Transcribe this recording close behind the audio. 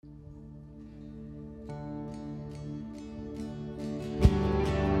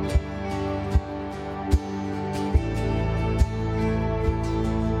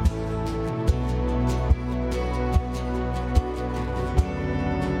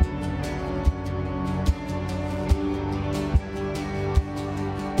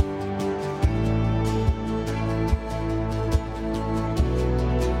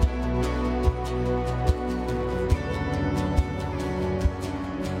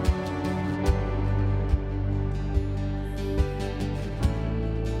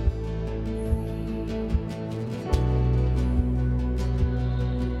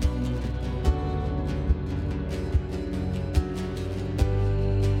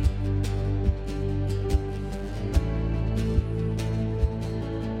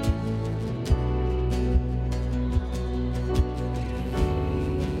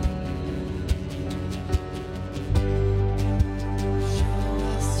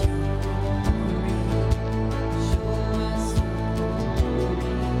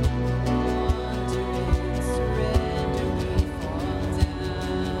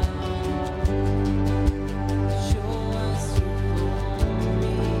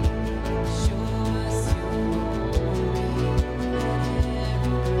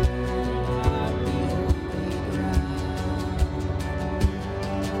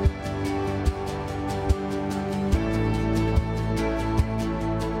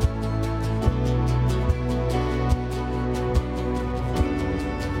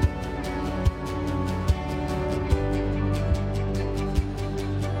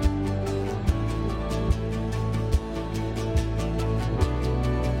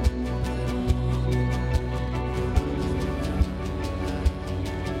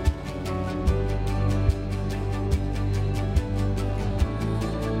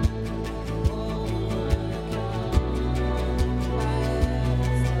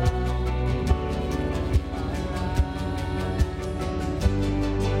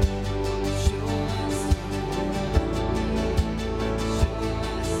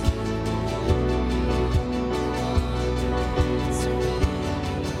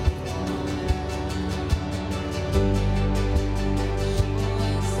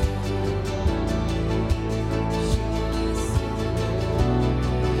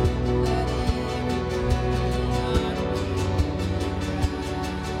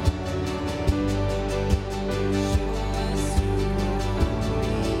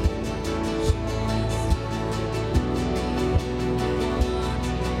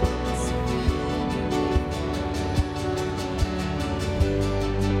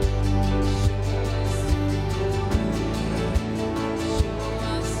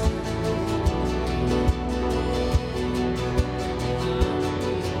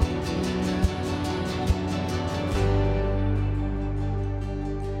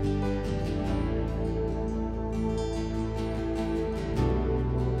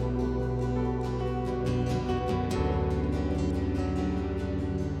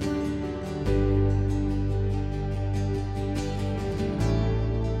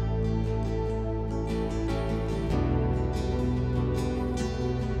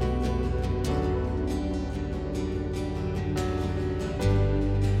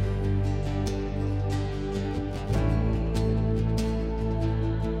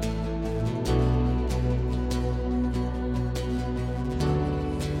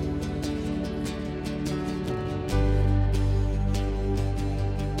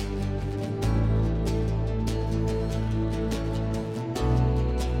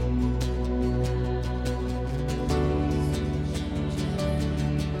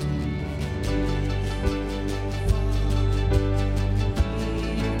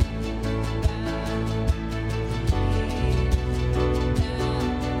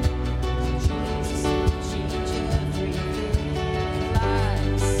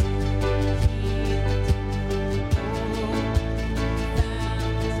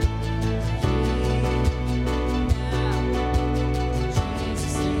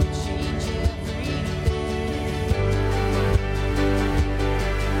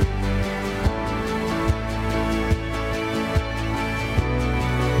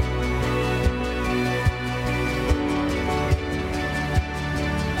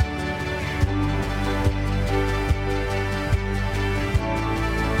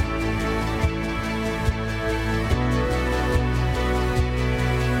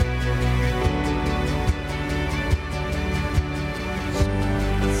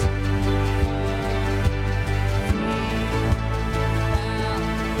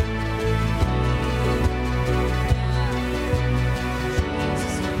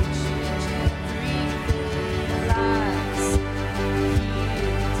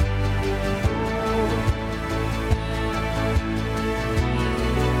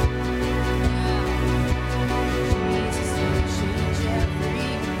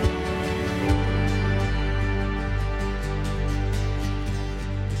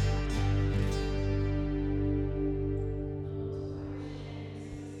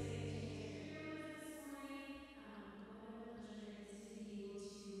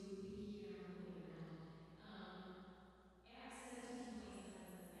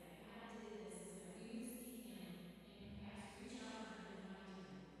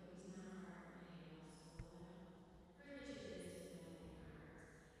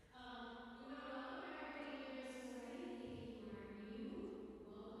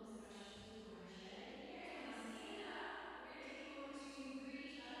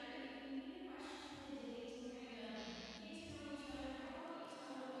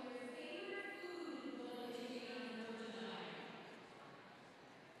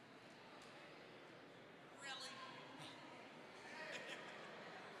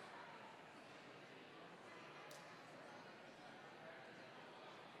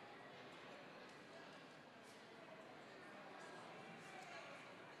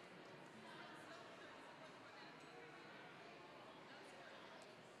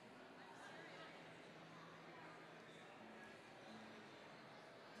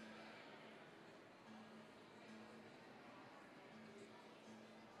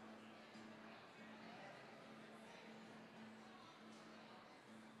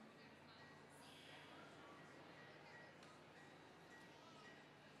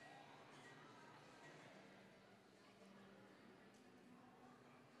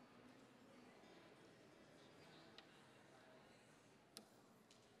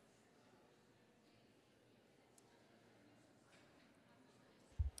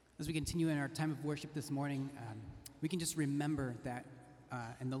As we continue in our time of worship this morning, we can just remember that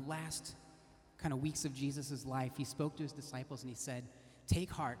in the last kind of weeks of Jesus' life, he spoke to his disciples and he said,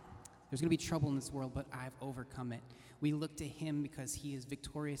 "Take heart. There's going to be trouble in this world, but I've overcome it." We look to him because he is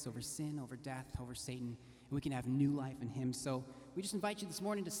victorious over sin, over death, over Satan, and we can have new life in him. So we just invite you this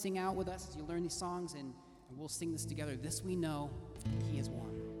morning to sing out with us as you learn these songs, and we'll sing this together. This we know, he has won.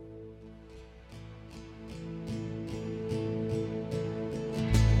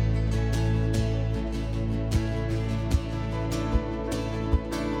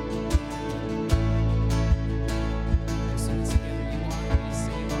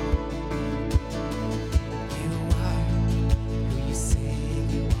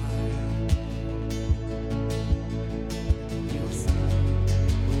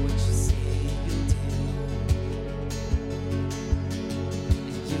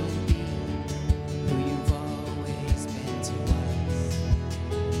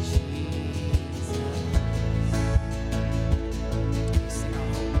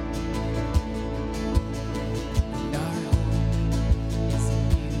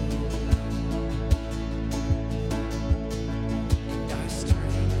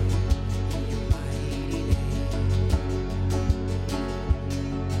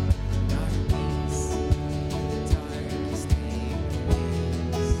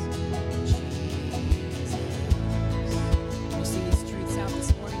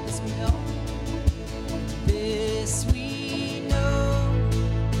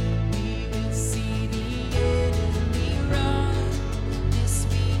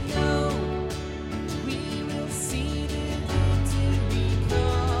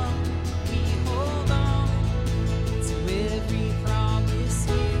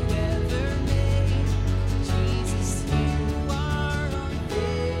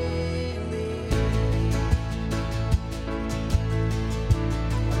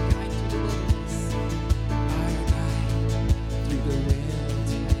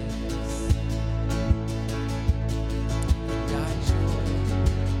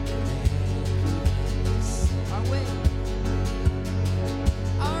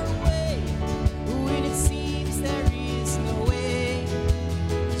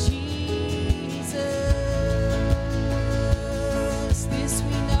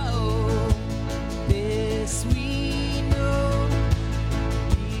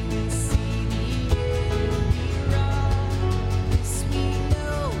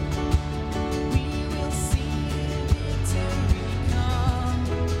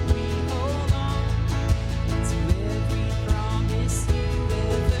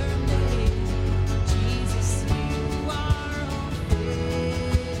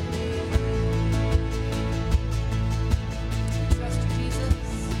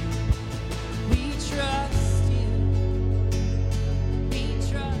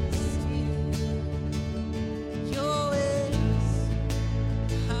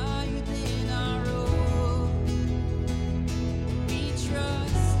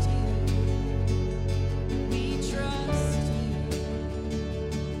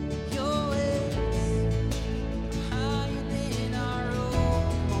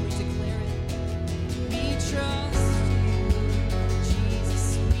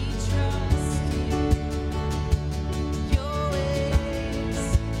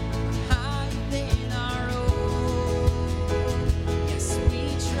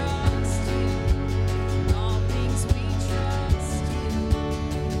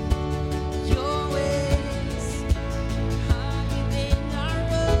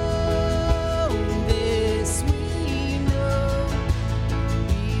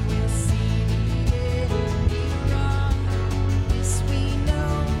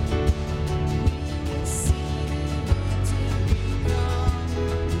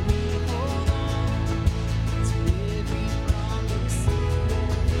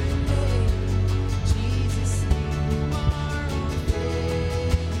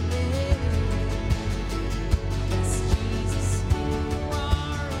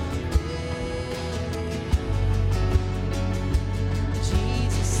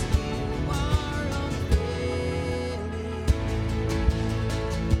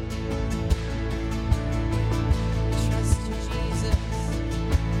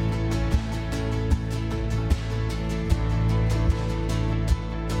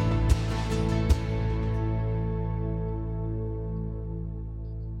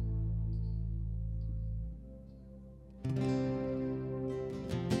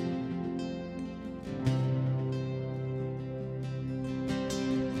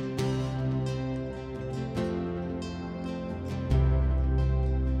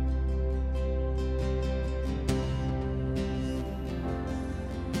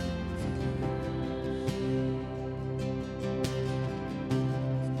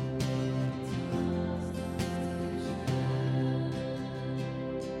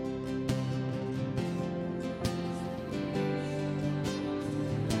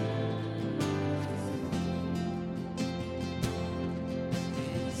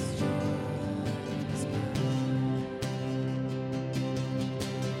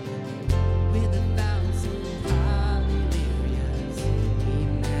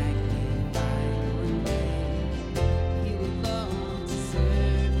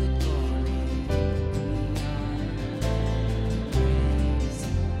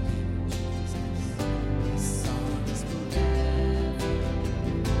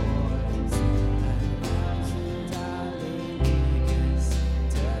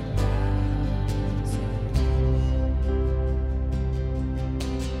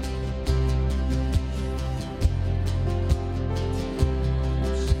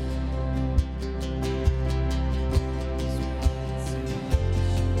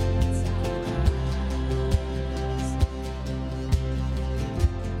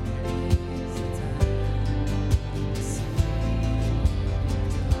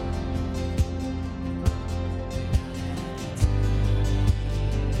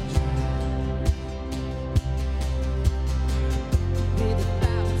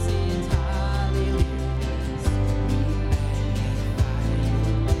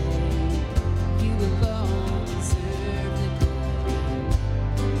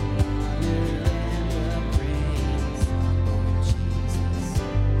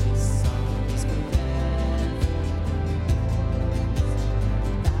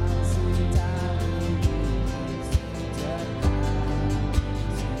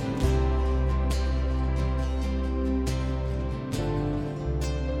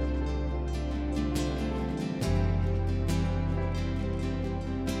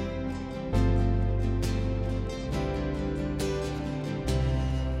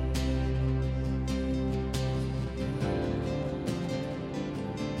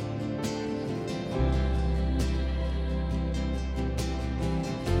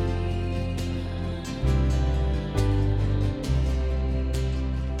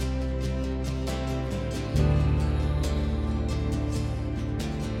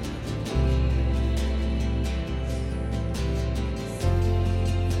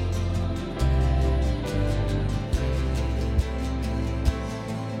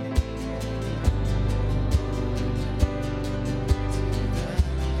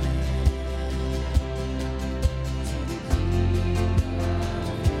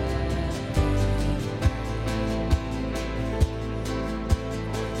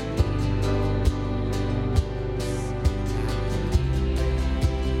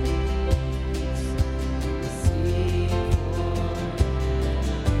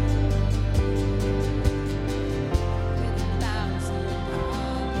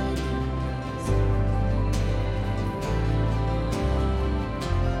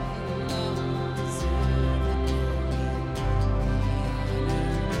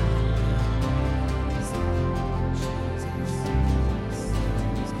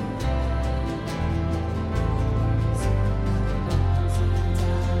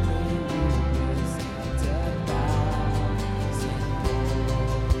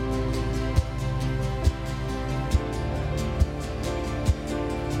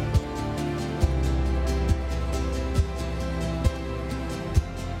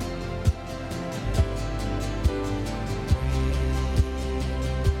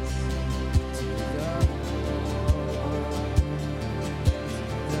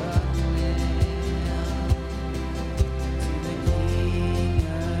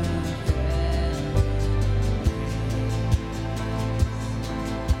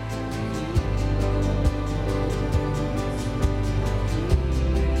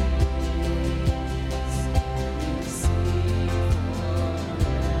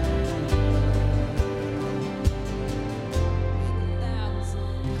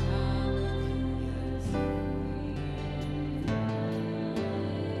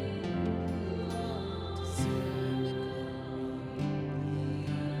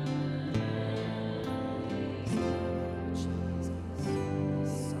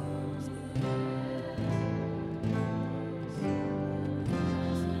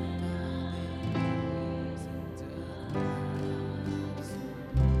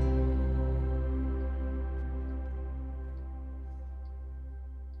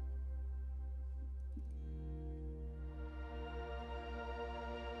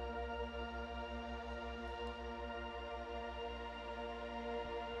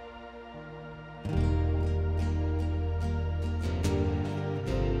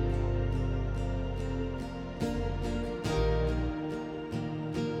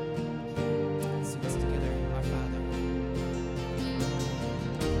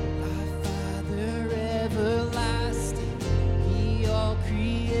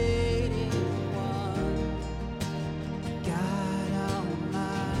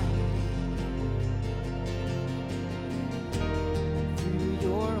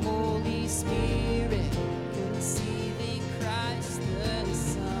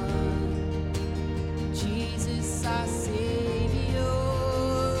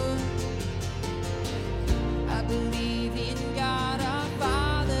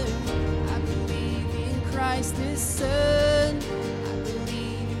 Son. I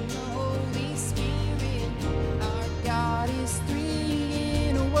believe in the Holy Spirit. Our God is three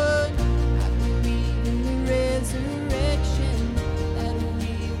in one. I believe in the resurrection, that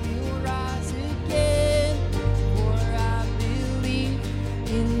we will rise again. For I believe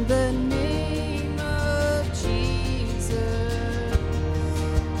in the name of Jesus.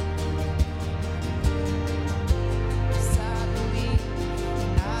 Yes, I believe.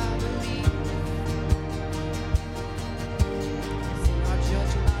 Our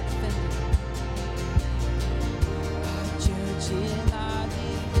judge and our defender. Our judge and our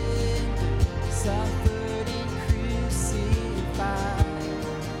defender suffered and crucified.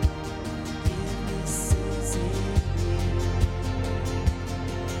 Forgiveness is in Him.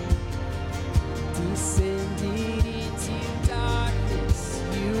 Descended into darkness,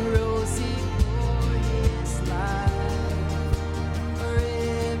 You rose in glorious light.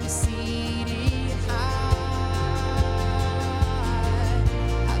 Forever seated high.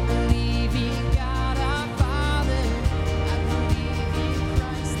 I believe in God our Father. I believe in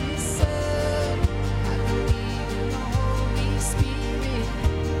Christ the Son. I believe in the Holy Spirit.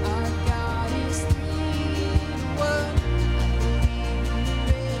 Our God is three in one. I believe in the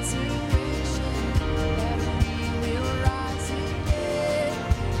resurrection, that we will rise again.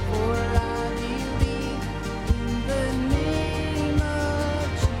 For I believe in the name of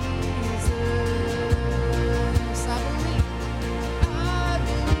Jesus. I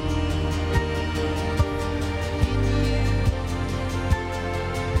believe in You.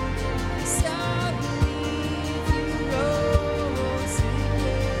 Yes, I believe You rose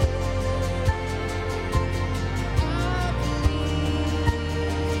again. I believe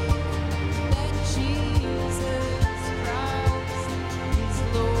that Jesus Christ is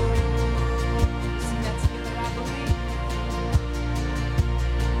Lord. Sing that together. I believe.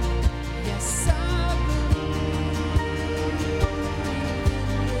 Yes, I believe in You.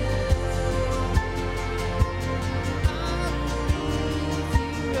 I believe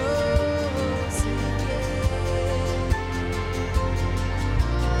You rose again.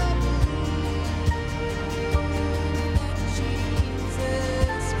 I believe that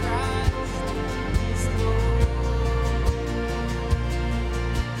Jesus Christ is Lord.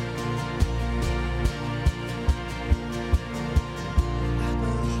 I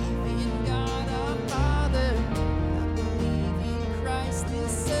believe in God our Father. I believe in Christ the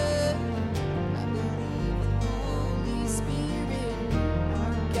Son. I believe in the Holy Spirit.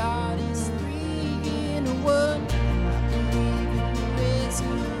 Our God is three in one. I believe in the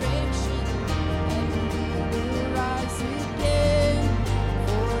resurrection, and we will rise again.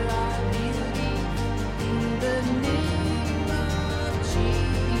 For I believe in the name of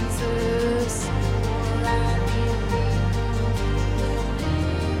Jesus. For I believe in the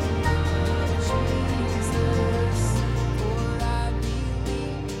name of Jesus. For I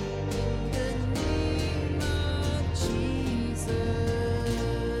believe in the name of Jesus.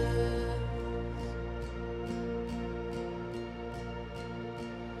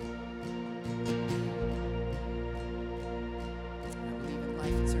 I believe in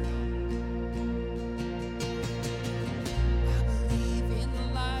life eternal. I believe in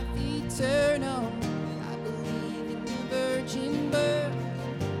life eternal. I believe in the virgin birth.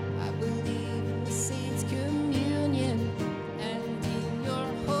 I believe in the saints' communion and in Your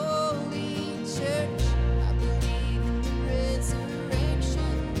holy church. I believe in the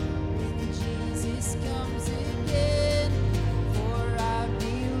resurrection when Jesus comes again. For I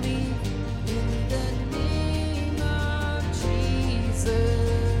believe in the name of Jesus.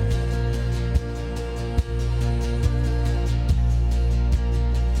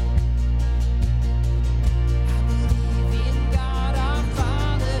 I believe in God our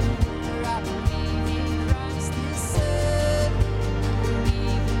Father. I believe in Christ the Son. I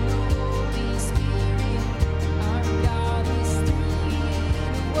believe in the Holy Spirit. Our God is three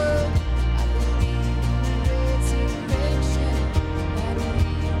in one. I believe in the resurrection, that we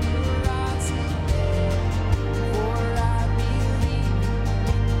will rise again. For I believe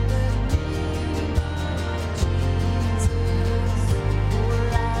in the name of Jesus. For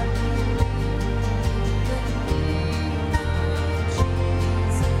I believe in the name of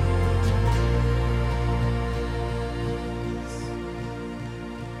Jesus.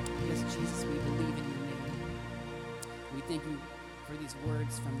 Yes, Jesus, we believe in Your name. We thank You for these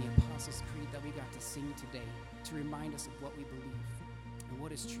words from the Apostles' Creed that we got to sing today to remind us of what we believe and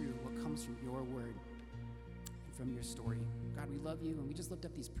what is true, what comes from Your word and from Your story. God, we love You, and we just lift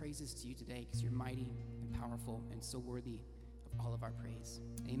up these praises to You today because You're mighty and powerful and so worthy of all of our praise.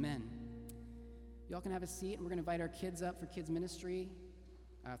 Amen. Y'all can have a seat, and we're going to invite our kids up for kids ministry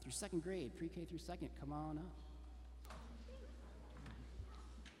through second grade, pre-K through second. Come on up.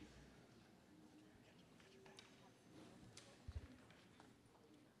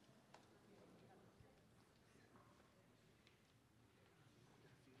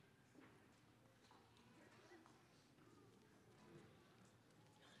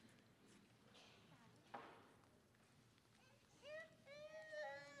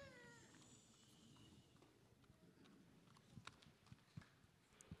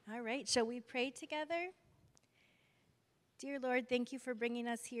 All right, shall we pray together? Dear Lord, thank you for bringing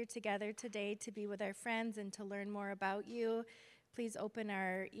us here together today to be with our friends and to learn more about you. Please open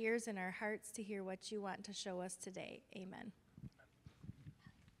our ears and our hearts to hear what you want to show us today. Amen.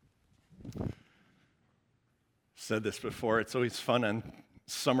 Said this before, it's always fun on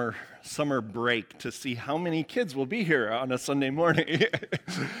summer break to see how many kids will be here on a Sunday morning.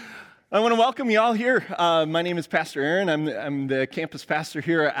 I want to welcome you all here. My name is Pastor Aaron. I'm the campus pastor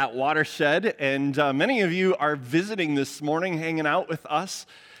here at Watershed, and many of you are visiting this morning, hanging out with us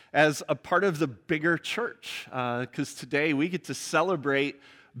as a part of the bigger church, because today we get to celebrate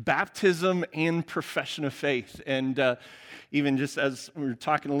baptism and profession of faith. And even just as we were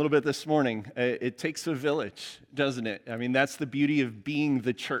talking a little bit this morning, it takes a village, doesn't it? I mean, that's the beauty of being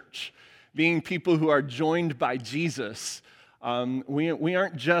the church, being people who are joined by Jesus. We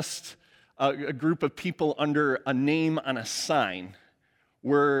aren't just a group of people under a name on a sign.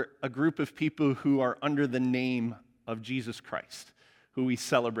 We're a group of people who are under the name of Jesus Christ, who we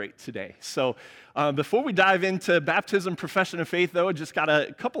celebrate today. So before we dive into baptism, profession of faith, though, I just got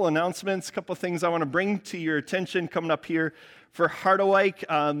a couple announcements, a couple things I want to bring to your attention coming up here for Harderwyk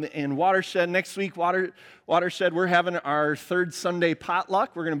and Watershed. Next week, Watershed, we're having our third Sunday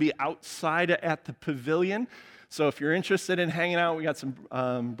potluck. We're going to be outside at the pavilion. So if you're interested in hanging out, we got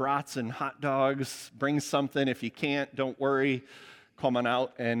some brats and hot dogs. Bring something. If you can't, don't worry. Come on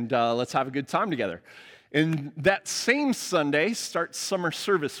out and let's have a good time together. And that same Sunday starts Summer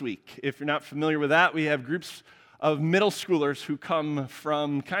Service Week. If you're not familiar with that, we have groups of middle schoolers who come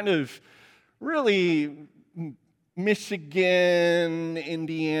from kind of really Michigan,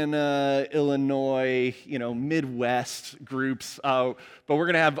 Indiana, Illinois, Midwest groups. But we're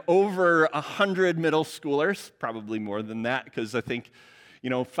going to have over 100 middle schoolers, probably more than that, because I think,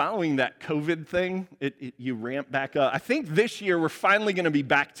 following that COVID thing, you ramp back up. I think this year we're finally going to be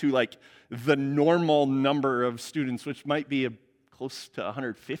back to like the normal number of students, which might be close to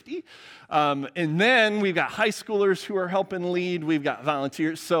 150. And then we've got high schoolers who are helping lead. We've got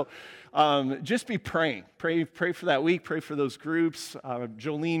volunteers. So just be praying. Pray for that week. Pray for those groups.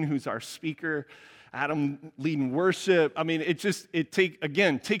 Jolene, who's our speaker. Adam leading worship. I mean, it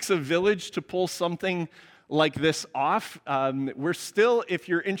takes a village to pull something like this off. We're still, if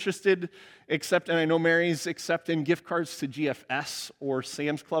you're interested, and I know Mary's accepting gift cards to GFS or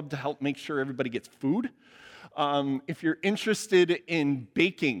Sam's Club to help make sure everybody gets food. If you're interested in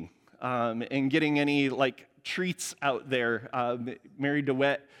baking and getting any treats out there, Mary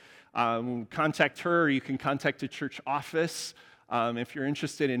DeWitt, contact her, or you can contact the church office. If you're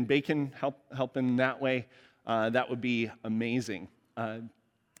interested in baking, helping that way, that would be amazing.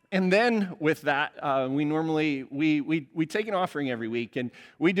 And then with that, we take an offering every week, and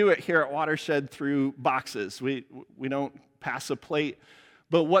we do it here at Watershed through boxes. We don't pass a plate,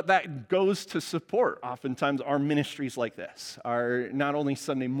 but what that goes to support oftentimes are ministries like this, are not only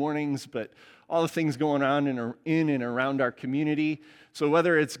Sunday mornings, but all the things going on in and around our community. So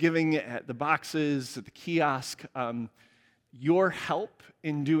whether it's giving at the boxes, at the kiosk, your help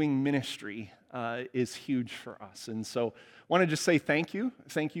in doing ministry is huge for us. And so I want to just say thank you.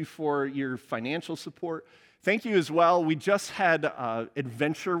 Thank you for your financial support. Thank you as well. We just had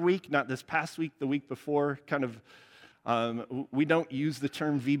Adventure Week, not this past week, the week before, we don't use the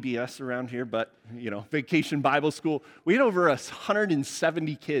term VBS around here, but, Vacation Bible School. We had over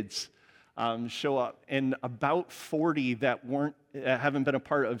 170 kids show up, and about 40 that haven't been a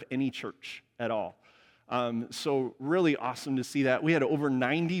part of any church at all. So really awesome to see that. We had over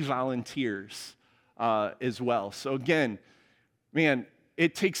 90 volunteers as well. So again, man,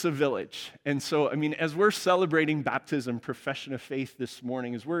 it takes a village. And so, as we're celebrating baptism, profession of faith this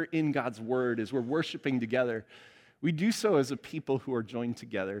morning, as we're in God's Word, as we're worshiping together, we do so as a people who are joined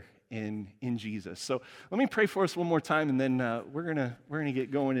together in Jesus. So let me pray for us one more time, and then we're gonna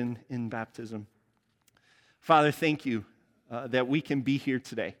get going in baptism. Father, thank you that we can be here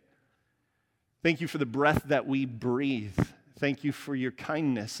today. Thank you for the breath that we breathe. Thank you for your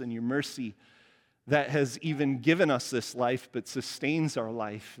kindness and your mercy that has even given us this life, but sustains our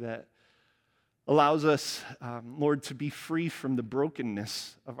life, that allows us, Lord, to be free from the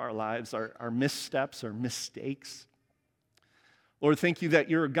brokenness of our lives, our missteps, our mistakes. Lord, thank you that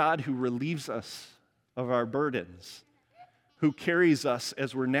you're a God who relieves us of our burdens, who carries us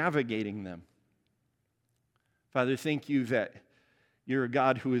as we're navigating them. Father, thank you that you're a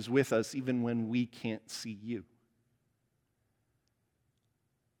God who is with us even when we can't see you.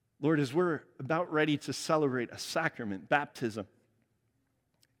 Lord, as we're about ready to celebrate a sacrament, baptism,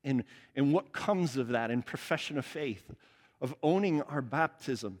 and what comes of that in profession of faith, of owning our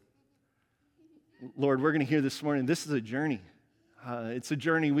baptism, Lord, we're going to hear this morning, this is a journey. It's a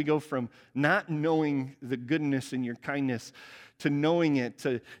journey. We go from not knowing the goodness and your kindness to knowing it,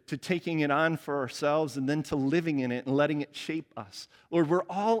 to taking it on for ourselves, and then to living in it and letting it shape us. Lord, we're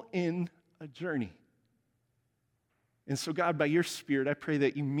all in a journey. And so, God, by your Spirit, I pray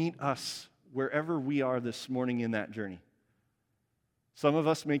that you meet us wherever we are this morning in that journey. Some of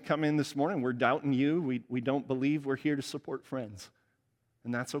us may come in this morning, we're doubting you, we don't believe, we're here to support friends.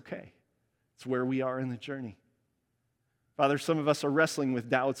 And that's okay. It's where we are in the journey. Father, some of us are wrestling with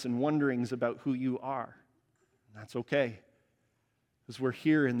doubts and wonderings about who you are. And that's okay, because we're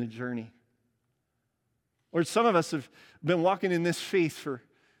here in the journey. Lord, some of us have been walking in this faith for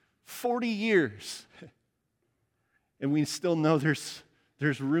 40 years, and we still know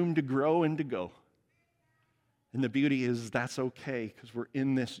there's room to grow and to go. And the beauty is that's okay, because we're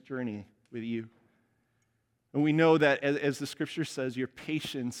in this journey with you. And we know that, as the Scripture says, your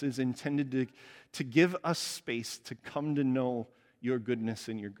patience is intended to give us space to come to know your goodness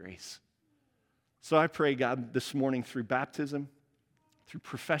and your grace. So I pray, God, this morning through baptism, through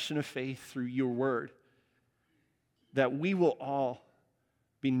profession of faith, through your word, that we will all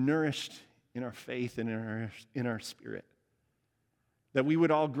be nourished in our faith and in our spirit. That we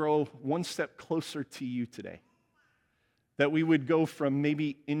would all grow one step closer to you today. That we would go from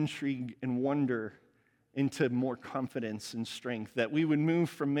maybe intrigue and wonder into more confidence and strength. That we would move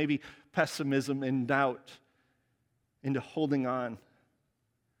from maybe pessimism and doubt into holding on.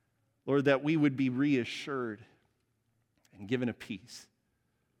 Lord, that we would be reassured and given a peace.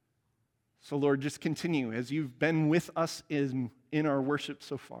 So, Lord, just continue as you've been with us in our worship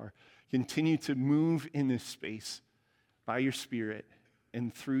so far. Continue to move in this space by your Spirit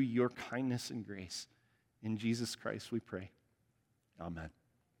and through your kindness and grace. In Jesus Christ we pray. Amen.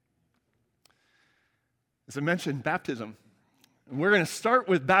 As I mentioned, baptism. And we're going to start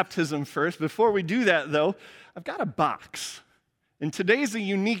with baptism first. Before we do that, though, I've got a box. And today's a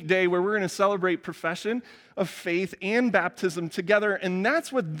unique day where we're going to celebrate profession of faith and baptism together. And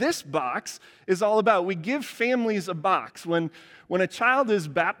that's what this box is all about. We give families a box when a child is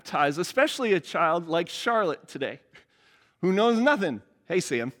baptized, especially a child like Charlotte today, who knows nothing. Hey,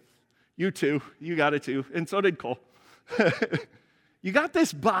 Sam, you too. You got it too. And so did Cole. You got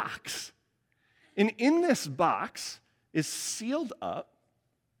this box. And in this box is sealed up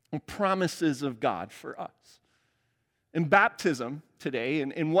promises of God for us. And baptism today,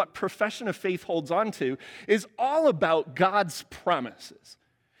 and what profession of faith holds on to, is all about God's promises.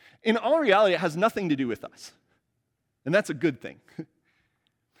 In all reality, it has nothing to do with us. And that's a good thing.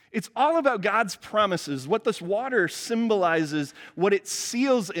 It's all about God's promises. What this water symbolizes, what it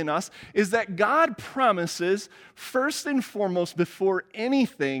seals in us, is that God promises, first and foremost, before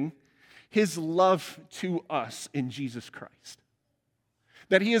anything, his love to us in Jesus Christ.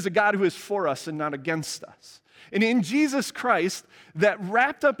 That he is a God who is for us and not against us. And in Jesus Christ, that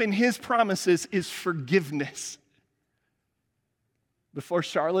wrapped up in his promises is forgiveness. Before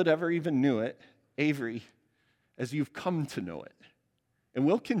Charlotte ever even knew it, Avery, as you've come to know it, and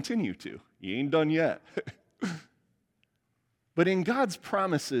we'll continue to. You ain't done yet. But in God's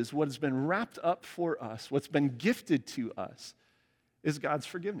promises, what has been wrapped up for us, what's been gifted to us, is God's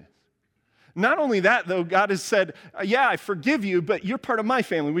forgiveness. Not only that, though, God has said, yeah, I forgive you, but you're part of my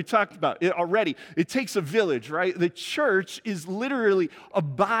family. We talked about it already. It takes a village, right? The church is literally a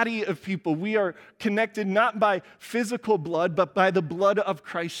body of people. We are connected not by physical blood, but by the blood of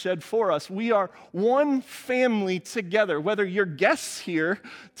Christ shed for us. We are one family together. Whether you're guests here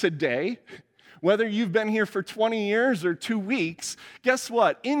today, whether you've been here for 20 years or 2 weeks, guess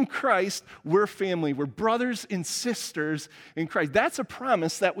what? In Christ, we're family. We're brothers and sisters in Christ. That's a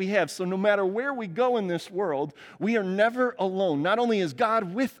promise that we have. So no matter where we go in this world, we are never alone. Not only is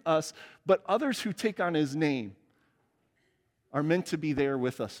God with us, but others who take on his name are meant to be there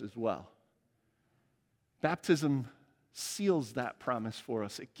with us as well. Baptism seals that promise for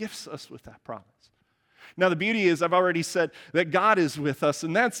us. It gifts us with that promise. Now, the beauty is, I've already said that God is with us,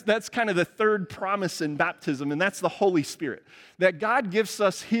 and that's kind of the third promise in baptism, and that's the Holy Spirit. That God gives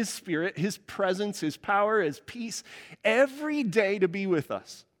us his Spirit, his presence, his power, his peace, every day to be with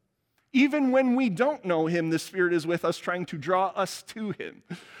us. Even when we don't know him, the Spirit is with us, trying to draw us to him.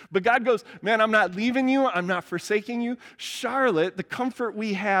 But God goes, man, I'm not leaving you. I'm not forsaking you. Charlotte, the comfort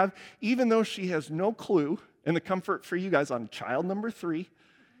we have, even though she has no clue, and the comfort for you guys on child number 3,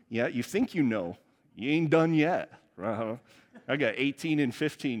 yeah, you think you know. You ain't done yet. I got 18 and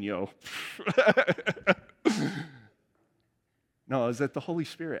 15, yo. No, is that the Holy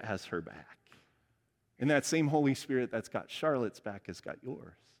Spirit has her back. And that same Holy Spirit that's got Charlotte's back has got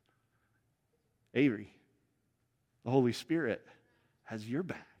yours. Avery, the Holy Spirit has your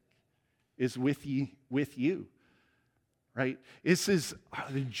back, is with you. right? This is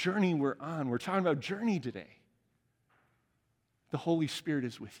the journey we're on. We're talking about journey today. The Holy Spirit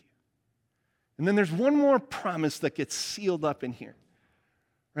is with you. And then there's one more promise that gets sealed up in here,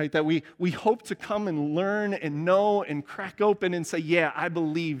 right? That we hope to come and learn and know and crack open and say, yeah, I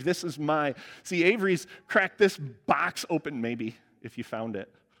believe this is my. See, Avery's cracked this box open, maybe, if you found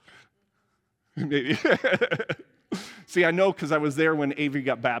it. Maybe. See, I know because I was there when Avery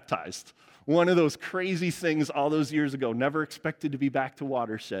got baptized. One of those crazy things all those years ago, never expected to be back to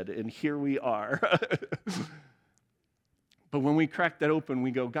Watershed, and here we are. But when we crack that open,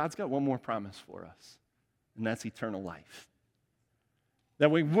 we go, God's got one more promise for us, and that's eternal life.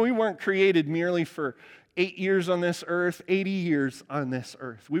 That we weren't created merely for 8 years on this earth, 80 years on this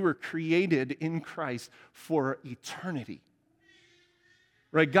earth. We were created in Christ for eternity.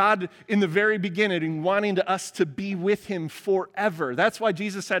 Right? God, in the very beginning, wanting us to be with him forever. That's why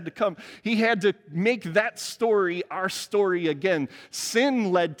Jesus had to come. He had to make that story our story again.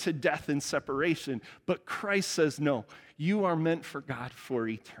 Sin led to death and separation, but Christ says, no, you are meant for God for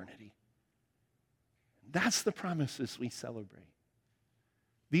eternity. That's the promises we celebrate.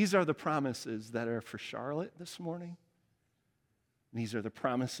 These are the promises that are for Charlotte this morning. These are the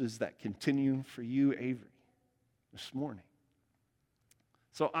promises that continue for you, Avery, this morning.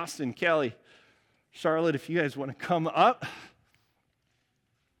 So Austin, Kelly, Charlotte, if you guys want to come up.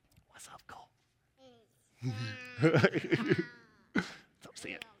 What's up, Cole? Don't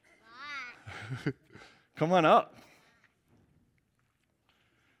say it. Come on up.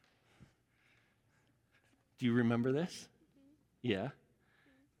 Do you remember this? Yeah?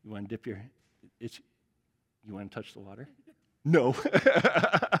 You want to dip your itch? You want to touch the water? No.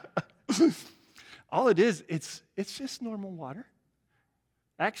 All it is, it's just normal water.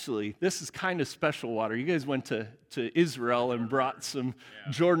 Actually, this is kind of special water. You guys went to Israel and brought some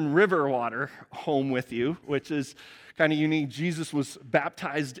Jordan River water home with you, which is kind of unique. Jesus was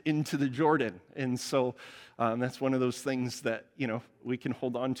baptized into the Jordan. And so that's one of those things that, we can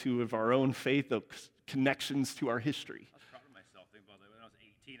hold on to of our own faith, the connections to our history. I was proud of myself thinking about that when I was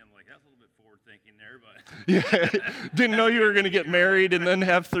 18. I'm like, that's a little bit forward thinking there, but Yeah, didn't know you were going to get married and then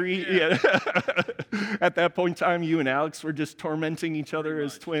have 3. Yeah. At that point in time, you and Alex were just tormenting each other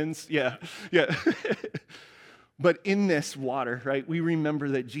as twins. Yeah. But in this water, right, we remember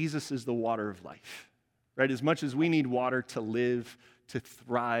that Jesus is the water of life, right? As much as we need water to live, to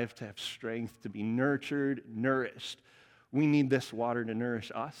thrive, to have strength, to be nurtured, nourished, we need this water to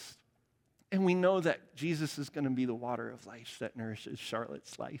nourish us. And we know that Jesus is going to be the water of life that nourishes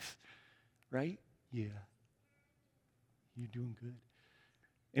Charlotte's life, right? Yeah. You're doing good.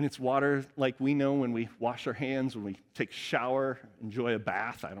 And it's water like we know when we wash our hands, when we take a shower, enjoy a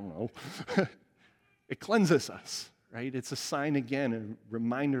bath, I don't know. It cleanses us, right? It's a sign again, a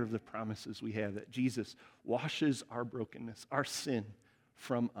reminder of the promises we have that Jesus washes our brokenness, our sin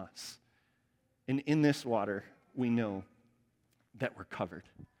from us. And in this water, we know that we're covered,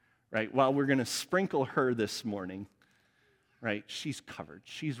 right? While we're going to sprinkle her this morning, right, she's covered.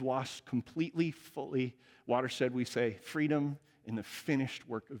 She's washed completely, fully. Watershed, we say, freedom in the finished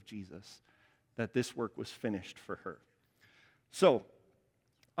work of Jesus, that this work was finished for her. So,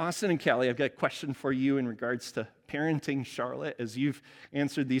 Austin and Kelly, I've got a question for you in regards to parenting Charlotte, as you've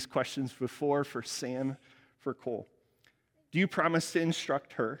answered these questions before for Sam, for Cole. Do you promise to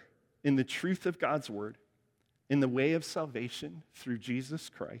instruct her in the truth of God's word, in the way of salvation through Jesus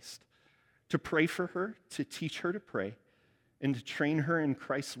Christ, to pray for her, to teach her to pray, and to train her in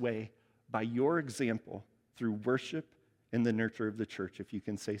Christ's way by your example through worship and the nurture of the church? If you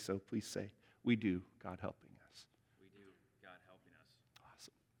can say so, please say, we do, God helping us. we do. God helping us.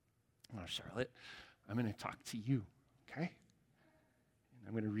 Awesome. Now, Charlotte, I'm going to talk to you, okay? And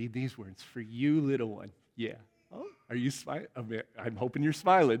I'm going to read these words. For you, little one. Yeah. Oh, are you smiling? I'm hoping you're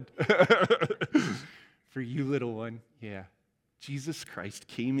smiling. For you, little one. Yeah. Jesus Christ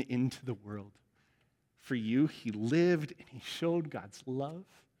came into the world. For you, he lived and he showed God's love.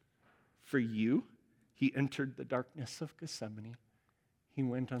 For you, he entered the darkness of Gethsemane. He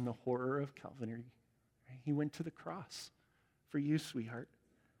went on the horror of Calvary. He went to the cross. For you, sweetheart.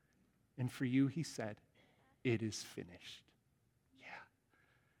 And for you, he said, it is finished. Yeah.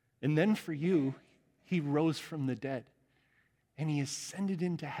 And then for you, he rose from the dead. And he ascended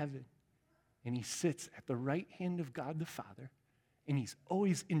into heaven. And he sits at the right hand of God the Father. And he's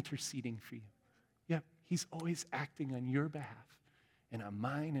always interceding for you. Yep, he's always acting on your behalf. And on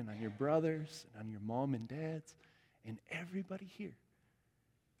mine, and on your brothers, and on your mom and dad's, and everybody here.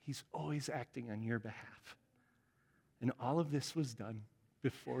 He's always acting on your behalf. And all of this was done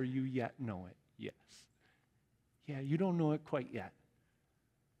before you yet know it. Yes. Yeah, you don't know it quite yet.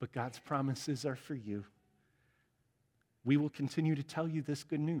 But God's promises are for you. we will continue to tell you this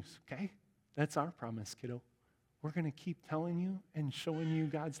good news, okay? That's our promise, kiddo. We're going to keep telling you and showing you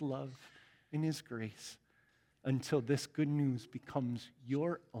God's love and his grace until this good news becomes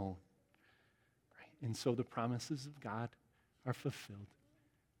your own. Right? And so the promises of God are fulfilled,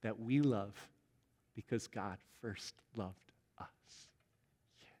 that we love because God first loved us.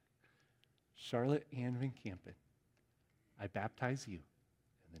 Yeah. Charlotte Ann Van Kampen, I baptize you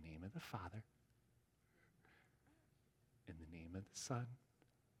in the name of the Father, in the name of the Son,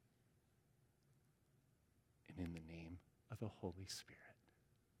 and in the name of the Holy Spirit.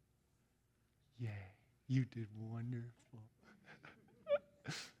 Yay, you did wonderful.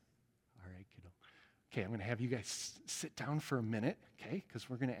 All right, kiddo. Okay, I'm going to have you guys sit down for a minute, okay? Because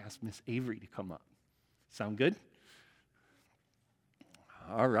we're going to ask Miss Avery to come up. Sound good?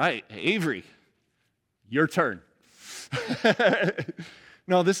 All right, Avery, your turn.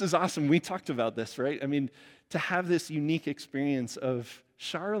 No, this is awesome. We talked about this, right? I mean, to have this unique experience of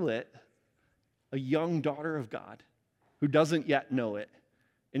Charlotte, a young daughter of God who doesn't yet know it,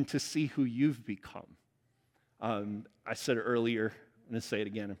 and to see who you've become. I said it earlier, I'm going to say it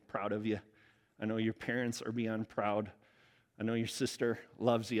again, I'm proud of you. I know your parents are beyond proud. I know your sister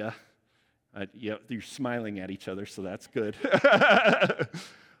loves you. Yeah, you're smiling at each other, so that's good.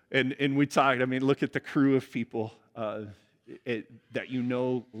 and we talked, I mean, look at the crew of people that you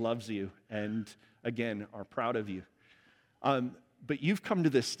know loves you, and again, are proud of you. But you've come to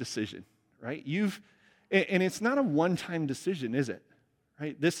this decision, right? And it's not a one-time decision, is it?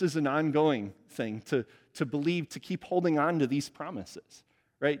 Right? This is an ongoing thing to believe, to keep holding on to these promises,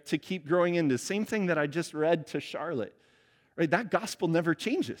 right? To keep growing into the same thing that I just read to Charlotte, right? That gospel never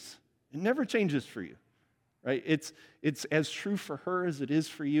changes. It never changes for you, right? It's as true for her as it is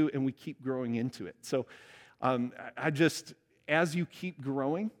for you, and we keep growing into it. So as you keep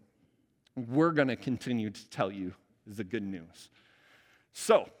growing, we're going to continue to tell you the good news.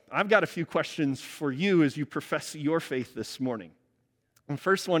 So I've got a few questions for you as you profess your faith this morning. And the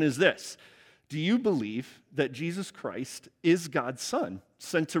first one is this: do you believe that Jesus Christ is God's Son,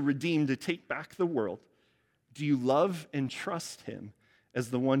 sent to redeem, to take back the world? Do you love and trust him as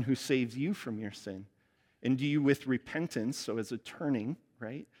the one who saves you from your sin? And do you, with repentance, so as a turning,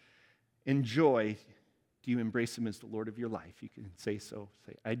 right, and joy, do you embrace him as the Lord of your life? You can say so.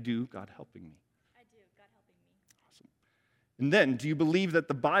 Say, I do, God helping me. I do, God helping me. Awesome. And then, do you believe that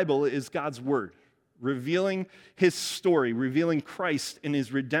the Bible is God's word, revealing his story, revealing Christ and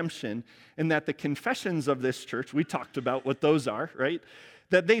his redemption, and that the confessions of this church, we talked about what those are, right,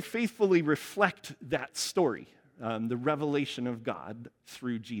 that they faithfully reflect that story, the revelation of God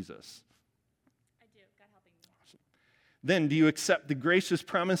through Jesus? I do, God helping me. Awesome. Then, do you accept the gracious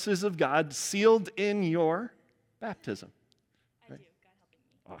promises of God sealed in your baptism? I do, God helping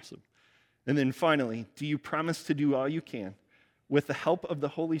me. Awesome. And then finally, do you promise to do all you can with the help of the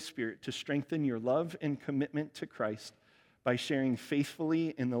Holy Spirit to strengthen your love and commitment to Christ by sharing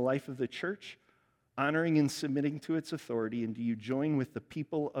faithfully in the life of the church, honoring and submitting to its authority, and do you join with the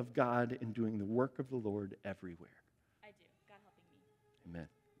people of God in doing the work of the Lord everywhere? I do, God helping me. Amen.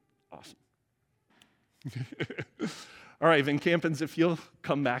 Awesome. All right, Van Kampens, if you'll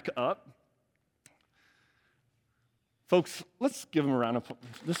come back up. Folks, let's give them a round of applause.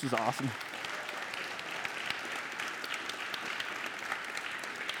 This is awesome.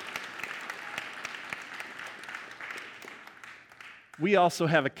 We also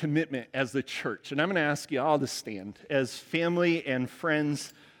have a commitment as the church, and I'm going to ask you all to stand as family and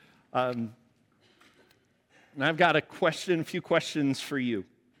friends. And I've got a few questions for you.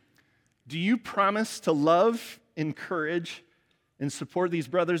 Do you promise to love, encourage, and support these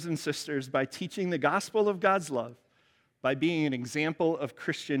brothers and sisters by teaching the gospel of God's love, by being an example of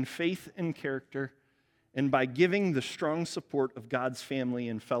Christian faith and character, and by giving the strong support of God's family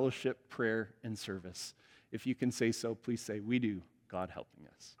in fellowship, prayer, and service? If you can say so, please say, we do, God helping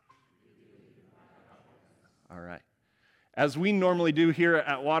us. All right. As we normally do here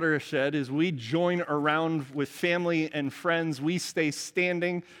at Watershed, is we join around with family and friends. We stay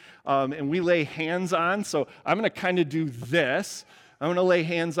standing and we lay hands on. So I'm going to kind of do this. I'm going to lay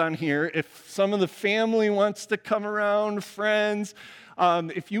hands on here. If some of the family wants to come around, friends,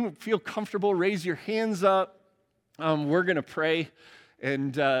 if you feel comfortable, raise your hands up. We're going to pray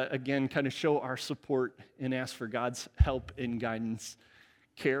and, again, kind of show our support and ask for God's help and guidance,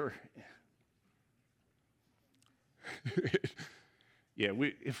 care. Yeah,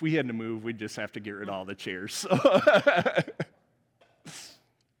 if we had to move, we'd just have to get rid of all the chairs. So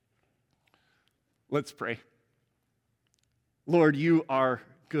let's pray. Lord, you are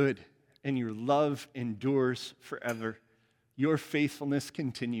good, and your love endures forever. Your faithfulness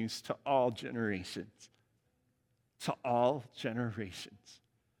continues to all generations. to all generations.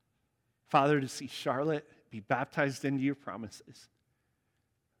 Father, to see Charlotte be baptized into your promises,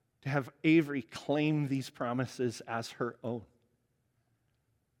 to have Avery claim these promises as her own.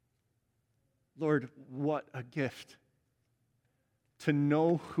 Lord, what a gift to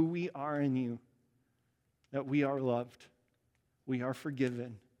know who we are in you, that we are loved, we are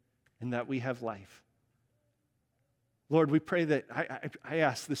forgiven, and that we have life. Lord, we pray that, I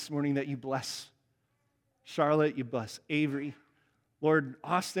ask this morning that you bless Charlotte, you bless Avery. Lord,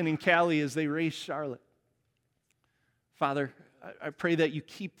 Austin and Callie as they raise Charlotte. Father, I pray that you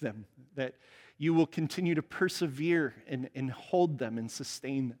keep them, that you will continue to persevere and hold them and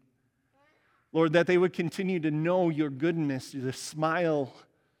sustain them. Lord, that they would continue to know your goodness, the smile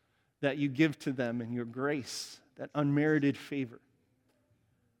that you give to them and your grace, that unmerited favor.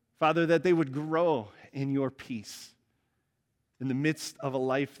 Father, that they would grow in your peace in the midst of a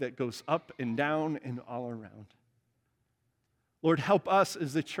life that goes up and down and all around. Lord, help us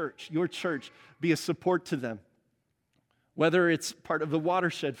as the church, your church, be a support to them. Whether it's part of the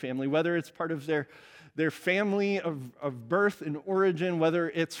Watershed family, whether it's part of their family of birth and origin, whether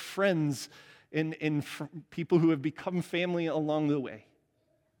it's friends and people who have become family along the way.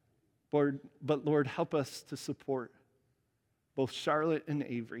 Lord, help us to support both Charlotte and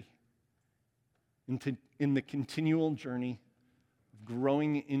Avery in the continual journey of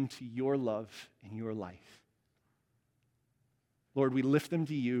growing into your love and your life. Lord, we lift them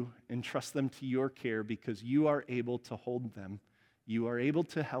to you and trust them to your care because you are able to hold them, you are able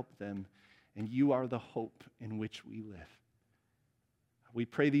to help them, and you are the hope in which we live. We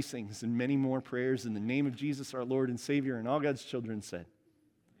pray these things and many more prayers in the name of Jesus, our Lord and Savior, and all God's children said,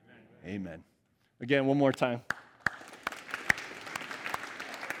 Amen. Amen. Again, one more time.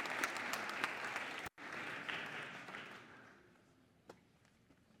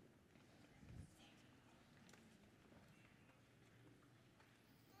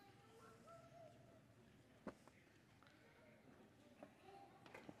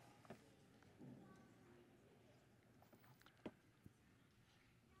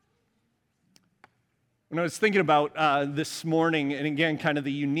 When I was thinking about this morning, and again, kind of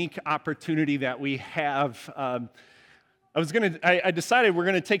the unique opportunity that we have, I decided we're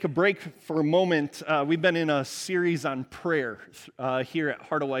going to take a break for a moment. We've been in a series on prayer here at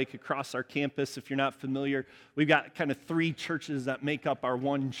Harderwyk across our campus. If you're not familiar, we've got kind of 3 churches that make up our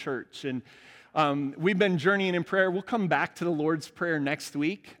one church. And we've been journeying in prayer. We'll come back to the Lord's Prayer next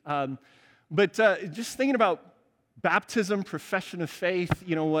week. But just thinking about baptism, profession of faith,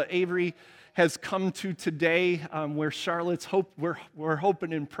 you know, what Avery has come to today, where Charlotte's hope, we're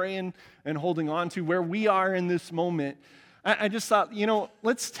hoping and praying and holding on to, where we are in this moment. I just thought, you know,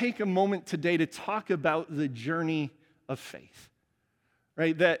 let's take a moment today to talk about the journey of faith,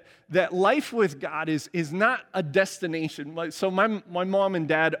 right? That life with God is not a destination. So my mom and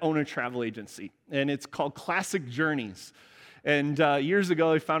dad own a travel agency, and it's called Classic Journeys. And years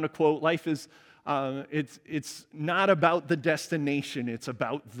ago, I found a quote: "Life is, it's not about the destination; it's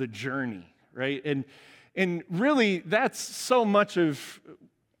about the journey." Right? And really, that's so much of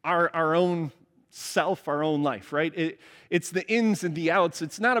our own self, our own life, right? It's the ins and the outs.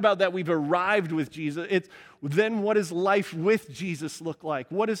 It's not about that we've arrived with Jesus. It's then what does life with Jesus look like?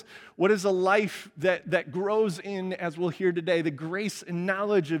 What is a life that grows in, as we'll hear today, the grace and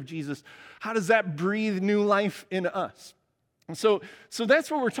knowledge of Jesus? How does that breathe new life in us? So that's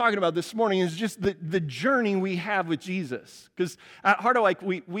what we're talking about this morning, is just the journey we have with Jesus. Because at Harderwyk,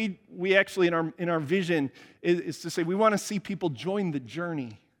 we actually in our vision is to say we want to see people join the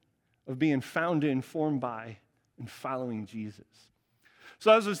journey of being found in, formed by, and following Jesus.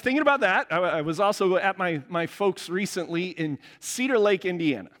 So as I was thinking about that, I was also at my folks recently in Cedar Lake,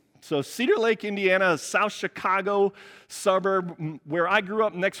 Indiana. So Cedar Lake, Indiana, a South Chicago suburb. Where I grew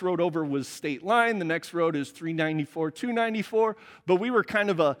up, next road over was State Line. The next road is 394, 294. But we were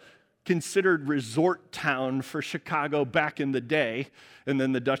kind of a considered resort town for Chicago back in the day. And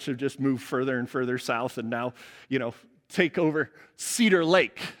then the Dutch have just moved further and further south and now, you know, take over Cedar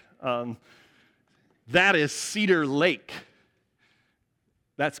Lake. That is Cedar Lake.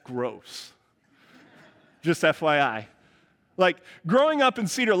 That's gross. Just FYI. Like, growing up in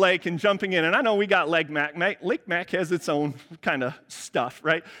Cedar Lake and jumping in, and I know we got Lake Mac. Lake Mac has its own kind of stuff,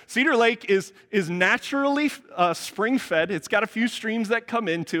 right? Cedar Lake is naturally spring-fed. It's got a few streams that come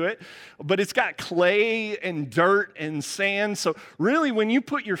into it, but it's got clay and dirt and sand. So really, when you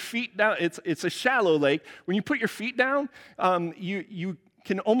put your feet down, it's a shallow lake. When you put your feet down, you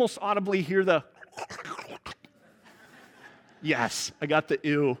can almost audibly hear the Yes, I got the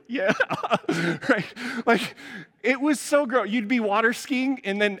ew. Yeah, right. Like, it was so gross. You'd be water skiing,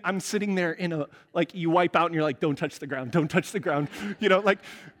 and then I'm sitting there in a, like, you wipe out, and you're like, don't touch the ground, don't touch the ground. You know, like,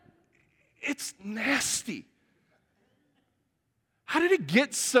 it's nasty. How did it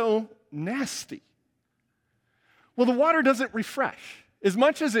get so nasty? Well, the water doesn't refresh. As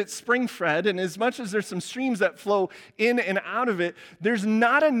much as it's spring-fed and as much as there's some streams that flow in and out of it, there's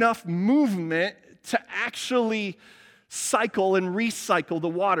not enough movement to actually cycle and recycle the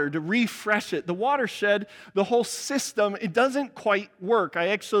water, to refresh it. The watershed, the whole system, it doesn't quite work. I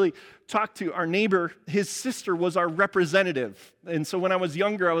actually talked to our neighbor. His sister was our representative. And so when I was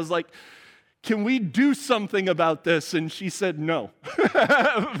younger, I was like, can we do something about this? And she said, no.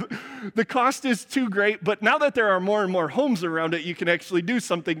 The cost is too great, but now that there are more and more homes around it, you can actually do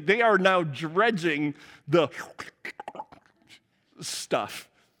something. They are now dredging the stuff.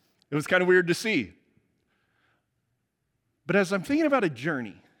 It was kind of weird to see. But as I'm thinking about a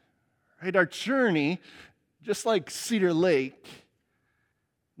journey, right, our journey, just like Cedar Lake,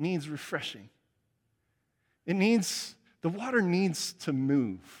 needs refreshing. The water needs to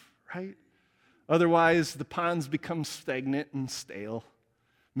move, right? Otherwise, the ponds become stagnant and stale.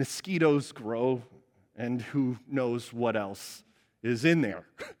 Mosquitoes grow, and who knows what else is in there.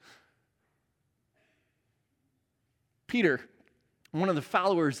 Peter, one of the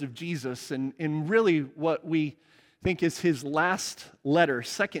followers of Jesus, and really what we think is his last letter,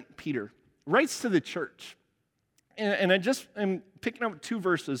 2 Peter, writes to the church. And I'm picking up 2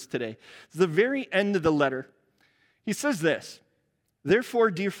 verses today. It's the very end of the letter. He says this,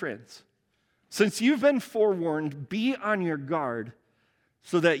 "Therefore, dear friends, since you've been forewarned, be on your guard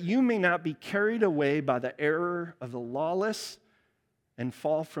so that you may not be carried away by the error of the lawless and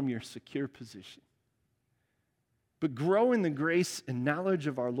fall from your secure position. But grow in the grace and knowledge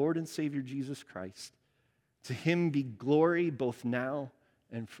of our Lord and Savior Jesus Christ. To him be glory both now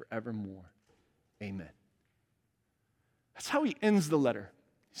and forevermore. Amen." That's how he ends the letter.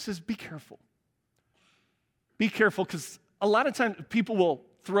 He says, be careful. Be careful, because a lot of times people will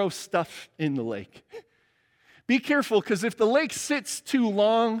throw stuff in the lake. Be careful, because if the lake sits too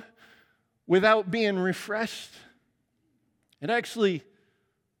long without being refreshed, it actually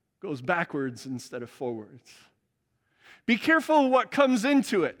goes backwards instead of forwards. Be careful what comes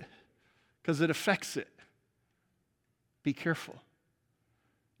into it, because it affects it. Be careful.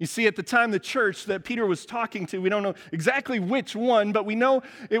 You see, at the time, the church that Peter was talking to, we don't know exactly which one, but we know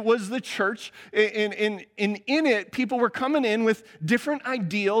it was the church. And in it, people were coming in with different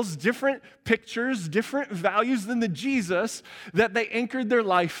ideals, different pictures, different values than the Jesus that they anchored their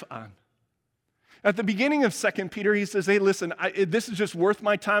life on. At the beginning of 2 Peter, he says, hey, listen, this is just worth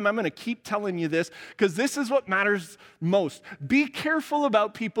my time. I'm going to keep telling you this because this is what matters most. Be careful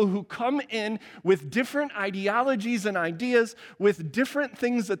about people who come in with different ideologies and ideas, with different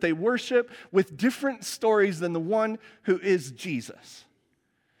things that they worship, with different stories than the one who is Jesus.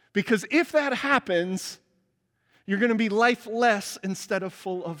 Because if that happens, you're going to be lifeless instead of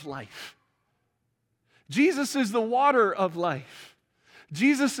full of life. Jesus is the water of life.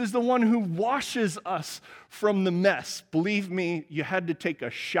 Jesus is the one who washes us from the mess. Believe me, you had to take a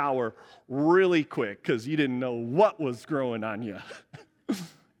shower really quick because you didn't know what was growing on you.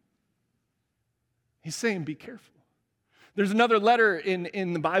 He's saying, be careful. There's another letter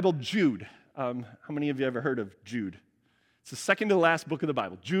in the Bible, Jude. How many of you ever heard of Jude? It's the second to the last book of the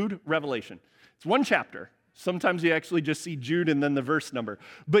Bible, Jude, Revelation. It's one chapter. Sometimes you actually just see Jude and then the verse number.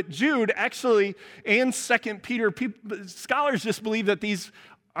 But Jude actually and 2 Peter, scholars just believe that these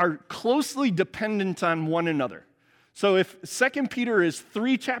are closely dependent on one another. So if 2 Peter is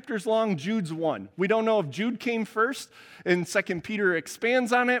 3 chapters long, Jude's 1. We don't know if Jude came first and 2 Peter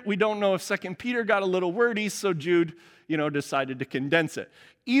expands on it. We don't know if 2 Peter got a little wordy, so Jude, decided to condense it.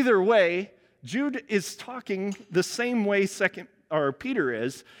 Either way, Jude is talking the same way Peter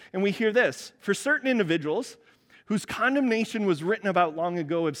is, and we hear this. For certain individuals whose condemnation was written about long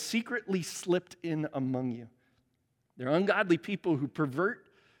ago have secretly slipped in among you. They're ungodly people who pervert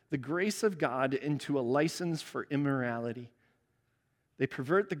the grace of God into a license for immorality. They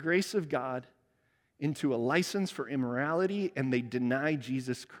pervert the grace of God into a license for immorality, and they deny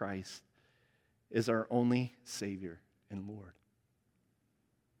Jesus Christ as our only Savior and Lord.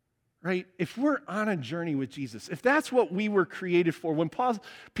 Right? If we're on a journey with Jesus, if that's what we were created for, when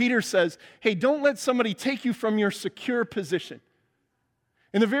Peter says, hey, don't let somebody take you from your secure position.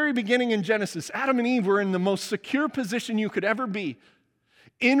 In the very beginning in Genesis, Adam and Eve were in the most secure position you could ever be,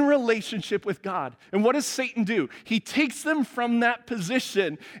 in relationship with God. And what does Satan do? He takes them from that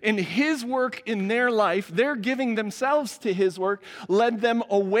position, and his work in their life, they're giving themselves to his work, led them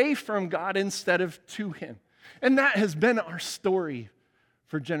away from God instead of to him. And that has been our story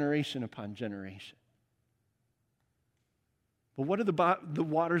for generation upon generation. But what do the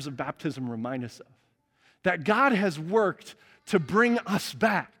waters of baptism remind us of? That God has worked to bring us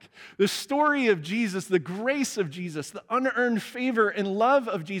back. The story of Jesus, the grace of Jesus, the unearned favor and love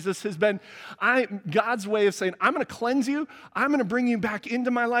of Jesus has been God's way of saying, I'm going to cleanse you. I'm going to bring you back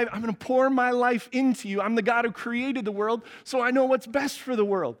into my life. I'm going to pour my life into you. I'm the God who created the world, so I know what's best for the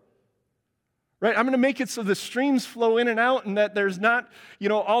world. Right? I'm going to make it so the streams flow in and out and that there's not,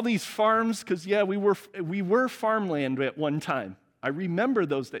 all these farms, because, we were farmland at one time. I remember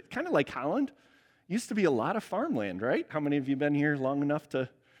those days, kind of like Holland. Used to be a lot of farmland, right? How many of you been here long enough to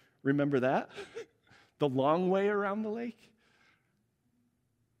remember that? The long way around the lake?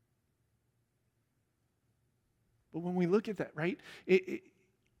 But when we look at that, right,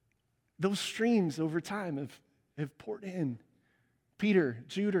 those streams over time have poured in. Peter,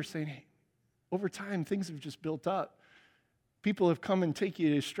 Jude are saying, hey, over time, things have just built up. People have come and taken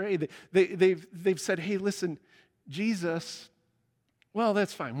you astray. They've said, hey, listen, Jesus, well,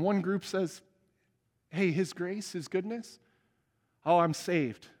 that's fine. One group says, hey, his grace, his goodness, oh, I'm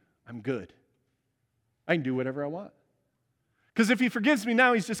saved. I'm good. I can do whatever I want. Because if he forgives me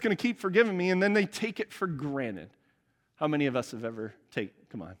now, he's just going to keep forgiving me, and then they take it for granted. How many of us have ever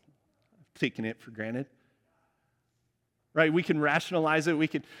taken it for granted? Right? We can rationalize it. We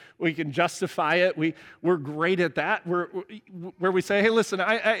can justify it. We're great at that. Where we say, hey, listen,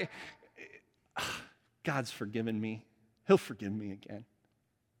 God's forgiven me. He'll forgive me again.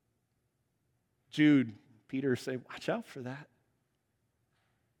 Jude, Peter say, watch out for that.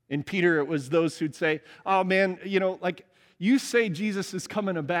 In Peter, it was those who'd say, oh man, you say Jesus is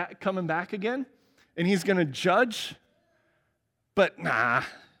coming back again, and he's going to judge, but nah,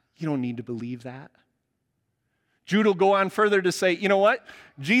 you don't need to believe that. Jude will go on further to say, you know what?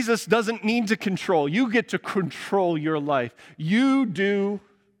 Jesus doesn't need to control. You get to control your life. You do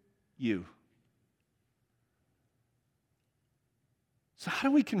you. So how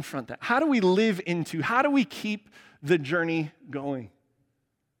do we confront that? How do we how do we keep the journey going?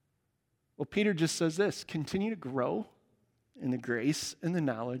 Well, Peter just says this, continue to grow in the grace and the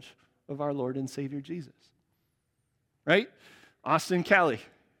knowledge of our Lord and Savior Jesus. Right? Austin, Callie,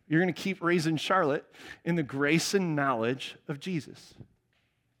 you're going to keep raising Charlotte in the grace and knowledge of Jesus,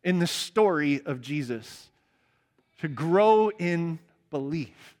 in the story of Jesus, to grow in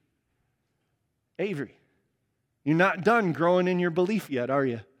belief. Avery, you're not done growing in your belief yet, are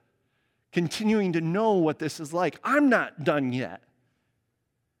you? Continuing to know what this is like. I'm not done yet.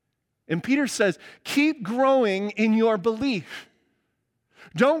 And Peter says, keep growing in your belief.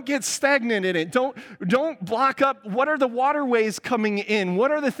 Don't get stagnant in it. Don't block up. What are the waterways coming in?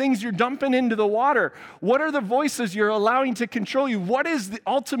 What are the things you're dumping into the water? What are the voices you're allowing to control you? What is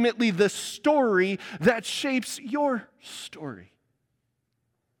ultimately the story that shapes your story?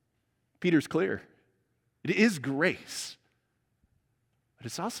 Peter's clear. It is grace, but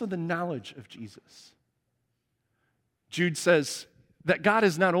it's also the knowledge of Jesus. Jude says that God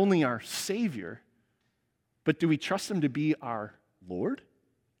is not only our Savior, but do we trust him to be our Lord?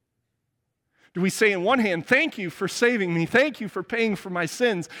 Do we say in one hand, thank you for saving me, thank you for paying for my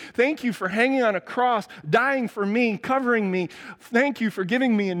sins, thank you for hanging on a cross, dying for me, covering me, thank you for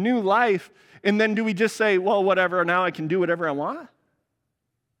giving me a new life, and then do we just say, well, whatever, now I can do whatever I want?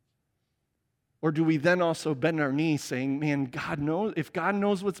 Or do we then also bend our knees saying, man, God knows, if God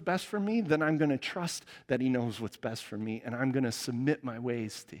knows what's best for me, then I'm going to trust that he knows what's best for me, and I'm going to submit my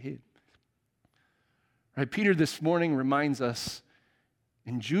ways to him. Right? Peter this morning reminds us,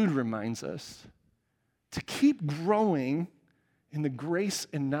 and Jude reminds us, to keep growing in the grace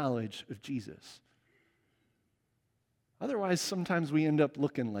and knowledge of Jesus. Otherwise, sometimes we end up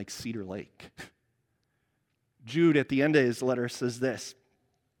looking like Cedar Lake. Jude, at the end of his letter, says this,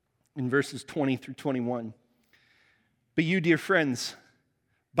 in verses 20 through 21. But you, dear friends,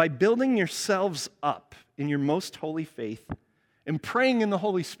 by building yourselves up in your most holy faith and praying in the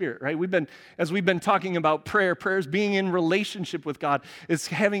Holy Spirit, right? As we've been talking about prayers being in relationship with God. It's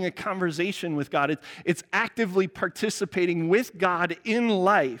having a conversation with God. It's actively participating with God in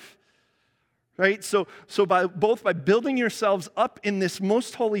life. Right? So by building yourselves up in this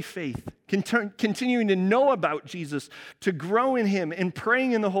most holy faith, continuing to know about Jesus, to grow in him, and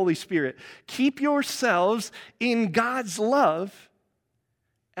praying in the Holy Spirit, keep yourselves in God's love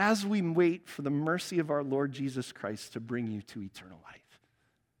as we wait for the mercy of our Lord Jesus Christ to bring you to eternal life.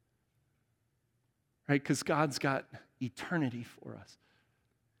 Right? Because God's got eternity for us.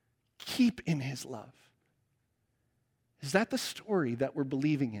 Keep in his love. Is that the story that we're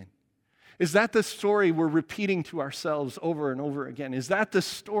believing in? Is that the story we're repeating to ourselves over and over again? Is that the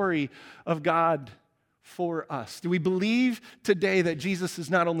story of God for us? Do we believe today that Jesus has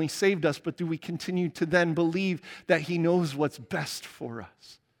not only saved us, but do we continue to then believe that he knows what's best for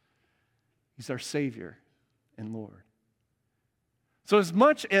us? He's our Savior and Lord. So as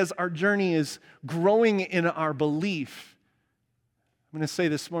much as our journey is growing in our belief, I'm going to say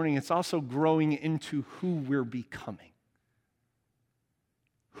this morning, it's also growing into who we're becoming,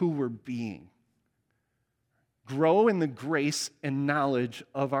 who we're being. Grow in the grace and knowledge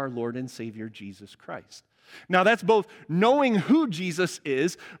of our Lord and Savior, Jesus Christ. Now, that's both knowing who Jesus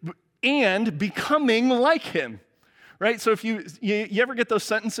is and becoming like him, right? So if you ever get those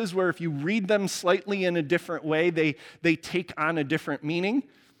sentences where if you read them slightly in a different way, they take on a different meaning?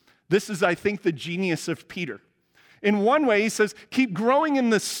 This is, I think, the genius of Peter. In one way, he says, keep growing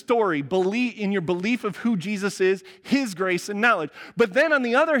in the story, believe in your belief of who Jesus is, his grace and knowledge. But then on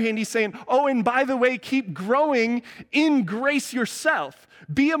the other hand, he's saying, oh, and by the way, keep growing in grace yourself.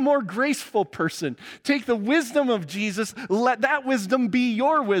 Be a more graceful person. Take the wisdom of Jesus, let that wisdom be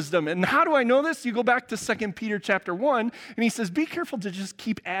your wisdom. And how do I know this? You go back to 2 Peter chapter 1, and he says, be careful to just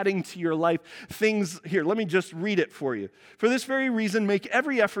keep adding to your life things. Here, let me just read it for you. For this very reason, make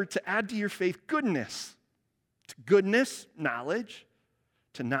every effort to add to your faith goodness. To goodness, knowledge.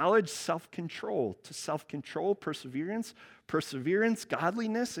 To knowledge, self-control. To self-control, perseverance. Perseverance,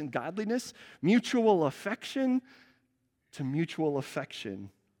 godliness. And godliness, mutual affection. To mutual affection,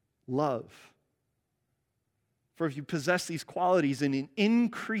 love. For if you possess these qualities in an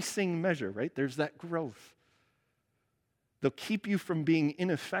increasing measure, right? There's that growth. They'll keep you from being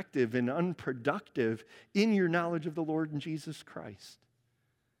ineffective and unproductive in your knowledge of the Lord and Jesus Christ.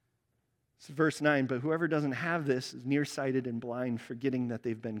 It's verse 9, but whoever doesn't have this is nearsighted and blind, forgetting that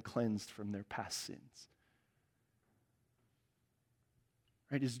they've been cleansed from their past sins.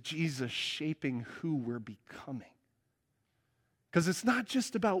 Right? Is Jesus shaping who we're becoming? Because it's not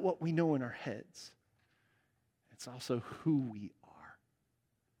just about what we know in our heads. It's also who we are.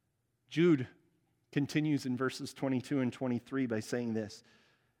 Jude continues in verses 22 and 23 by saying this.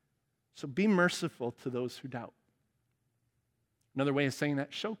 So be merciful to those who doubt. Another way of saying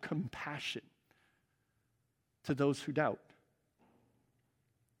that, show compassion to those who doubt.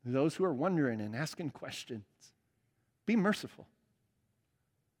 Those who are wondering and asking questions. Be merciful.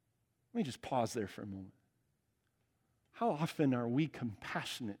 Let me just pause there for a moment. How often are we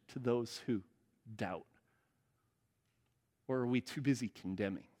compassionate to those who doubt? Or are we too busy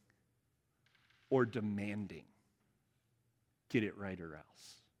condemning or demanding? Get it right or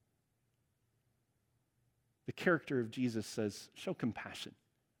else. The character of Jesus says, show compassion.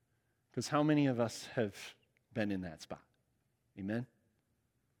 Because how many of us have been in that spot? Amen?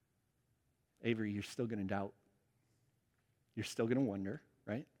 Avery, you're still going to doubt. You're still going to wonder,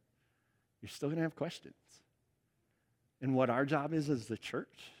 right? You're still going to have questions. And what our job is as the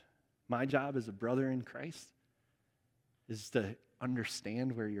church, my job as a brother in Christ, is to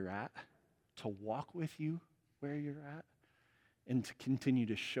understand where you're at, to walk with you where you're at, and to continue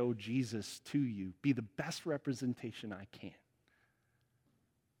to show Jesus to you, be the best representation I can.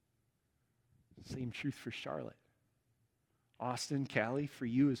 Same truth for Charlotte. Austin, Callie, for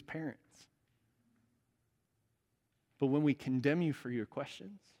you as parents. But when we condemn you for your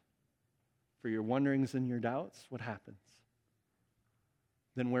questions, for your wonderings and your doubts, what happens?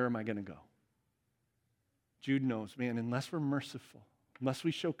 Then where am I going to go? Jude knows, man, unless we're merciful, unless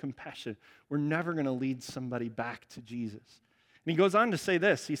we show compassion, we're never going to lead somebody back to Jesus. And he goes on to say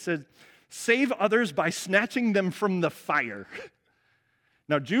this. He said, save others by snatching them from the fire.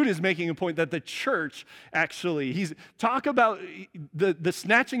 Now, Jude is making a point that the church actually, he's talk about the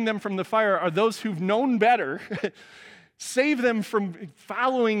snatching them from the fire are those who've known better. Save them from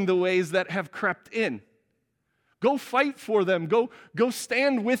following the ways that have crept in. Go fight for them. Go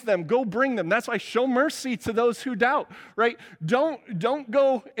stand with them. Go bring them. That's why show mercy to those who doubt, right? Don't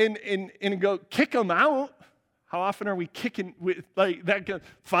go and go kick them out. How often are we kicking with like that?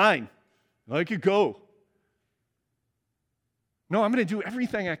 Fine, let it go. No, I'm going to do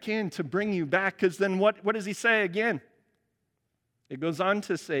everything I can to bring you back, because then what does he say again? It goes on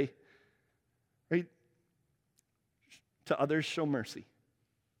to say, right? To others show mercy,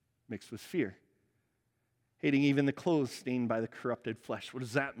 mixed with fear. Hating even the clothes stained by the corrupted flesh. What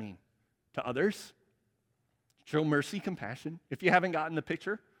does that mean? To others, show mercy, compassion. If you haven't gotten the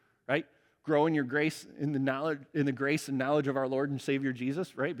picture, right? Grow in your grace, in the grace and knowledge of our Lord and Savior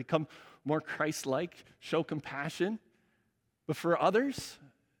Jesus, right? Become more Christ-like, show compassion. But for others,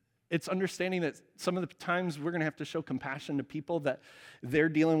 it's understanding that some of the times we're going to have to show compassion to people that they're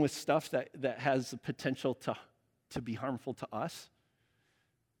dealing with stuff that has the potential to be harmful to us.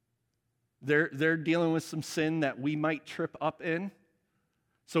 They're dealing with some sin that we might trip up in.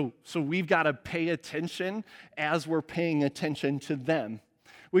 So we've got to pay attention as we're paying attention to them.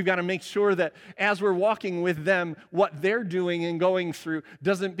 We've got to make sure that as we're walking with them, what they're doing and going through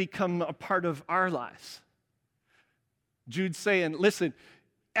doesn't become a part of our lives. Jude's saying, listen,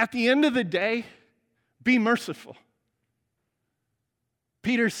 at the end of the day, be merciful.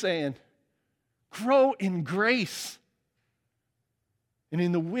 Peter's saying, grow in grace and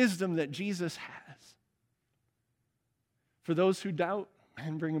in the wisdom that Jesus has. For those who doubt,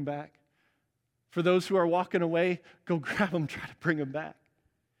 man, bring them back. For those who are walking away, go grab them, try to bring them back.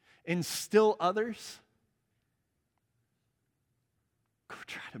 And still others, go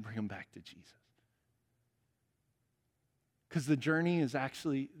try to bring them back to Jesus. Because the journey is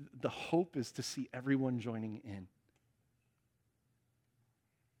actually, the hope is to see everyone joining in.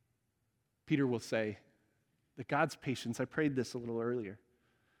 Peter will say that God's patience, I prayed this a little earlier,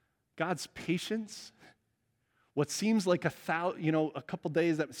 God's patience, what seems like a couple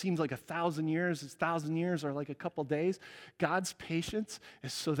days, that seems like 1,000 years, 1,000 years are like a couple days. God's patience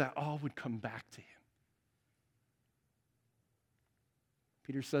is so that all would come back to him.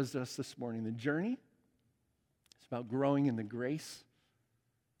 Peter says to us this morning, the journey is about growing in the grace,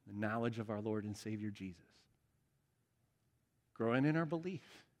 the knowledge of our Lord and Savior Jesus. Growing in our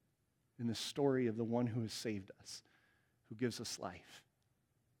belief in the story of the one who has saved us, who gives us life,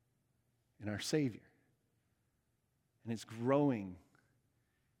 in our Savior. And it's growing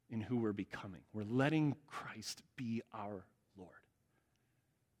in who we're becoming. We're letting Christ be our Lord,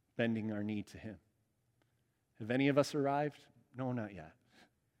 bending our knee to him. Have any of us arrived? No, not yet.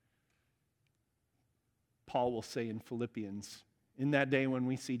 Paul will say in Philippians, in that day when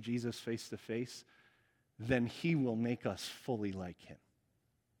we see Jesus face to face, then he will make us fully like him.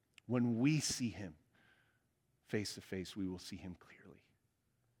 When we see him face to face, we will see him clearly.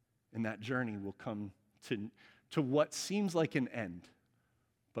 And that journey will come to what seems like an end,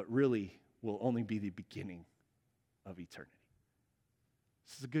 but really will only be the beginning of eternity.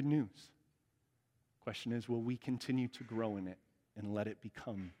 This is the good news. Question is, will we continue to grow in it and let it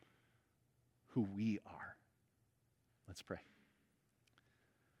become who we are? Let's pray.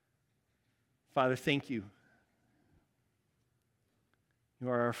 Father, thank you. You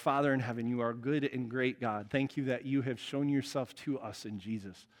are our Father in heaven. You are good and great God. Thank you that you have shown yourself to us in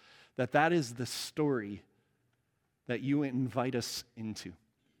Jesus, that is the story that you invite us into.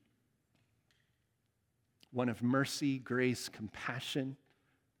 One of mercy, grace, compassion,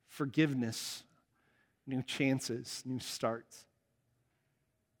 forgiveness, new chances, new starts.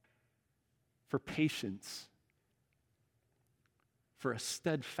 For patience, for a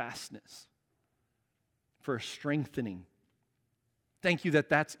steadfastness, for a strengthening. Thank you that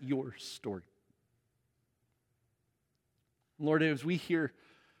that's your story. Lord, as we hear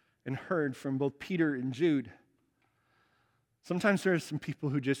and heard from both Peter and Jude, sometimes there are some people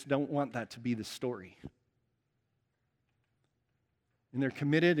who just don't want that to be the story. And they're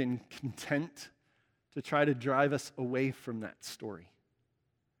committed and content to try to drive us away from that story.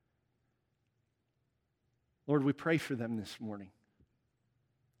 Lord, we pray for them this morning.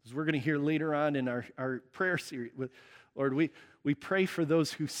 As we're going to hear later on in our prayer series, Lord, we pray for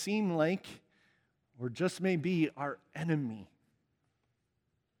those who seem like, or just may be, our enemy.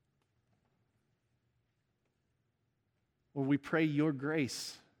 Lord, we pray your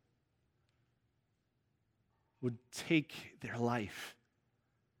grace would take their life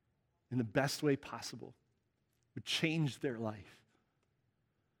in the best way possible, would change their life,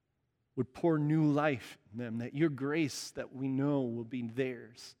 would pour new life in them, that your grace that we know will be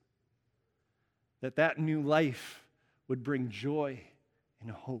theirs, that new life would bring joy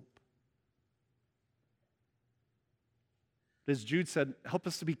and hope. But as Jude said, help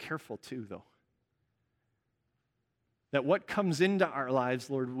us to be careful too, though. That what comes into our lives,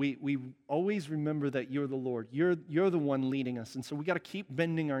 Lord, we always remember that you're the Lord. You're the one leading us. And so we got to keep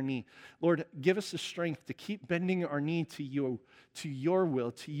bending our knee. Lord, give us the strength to keep bending our knee to you, to your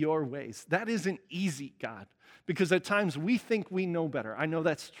will, to your ways. That isn't easy, God, because at times we think we know better. I know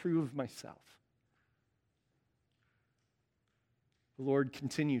that's true of myself. Lord,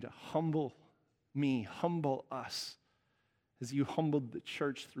 continue to humble me, humble us, as you humbled the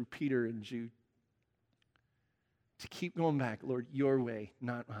church through Peter and Jude. To keep going back, Lord, your way,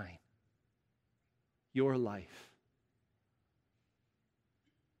 not mine. Your life.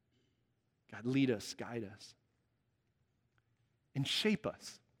 God, lead us, guide us, and shape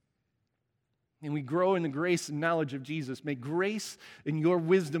us. And we grow in the grace and knowledge of Jesus. May grace and your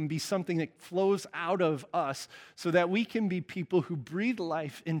wisdom be something that flows out of us so that we can be people who breathe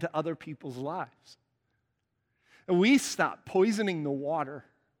life into other people's lives. And we stop poisoning the water.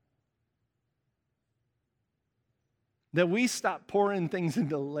 That we stop pouring things into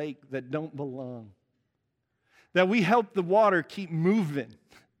the lake that don't belong. That we help the water keep moving,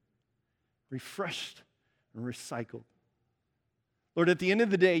 refreshed and recycled. Lord, at the end of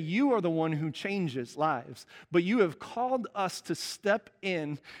the day, you are the one who changes lives, but you have called us to step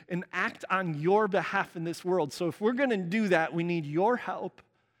in and act on your behalf in this world. So if we're going to do that, we need your help,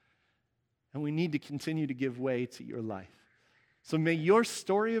 and we need to continue to give way to your life. So may your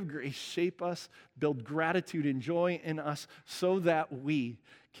story of grace shape us, build gratitude and joy in us, so that we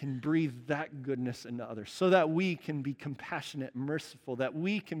can breathe that goodness into others, so that we can be compassionate, merciful, that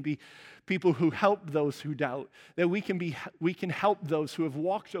we can be people who help those who doubt, that we can help those who have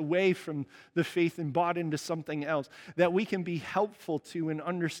walked away from the faith and bought into something else, that we can be helpful to and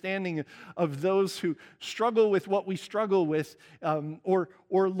understanding of those who struggle with what we struggle with, or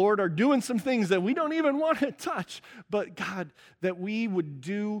Lord, are doing some things that we don't even want to touch, but God, that we would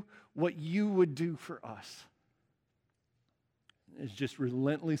do what you would do for us. Is just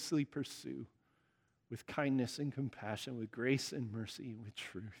relentlessly pursue with kindness and compassion, with grace and mercy, with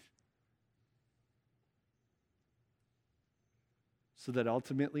truth. So that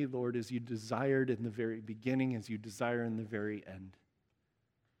ultimately, Lord, as you desired in the very beginning, as you desire in the very end,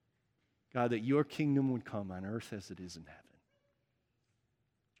 God, that your kingdom would come on earth as it is in heaven.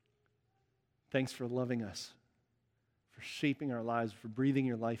 Thanks for loving us, for shaping our lives, for breathing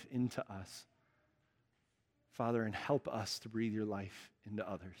your life into us. Father, and help us to breathe your life into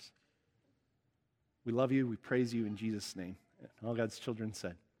others. We love you. We praise you in Jesus' name. And all God's children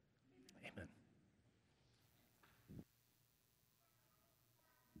said, amen.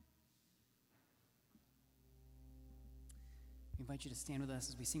 We invite you to stand with us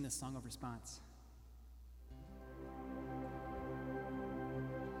as we sing this song of response.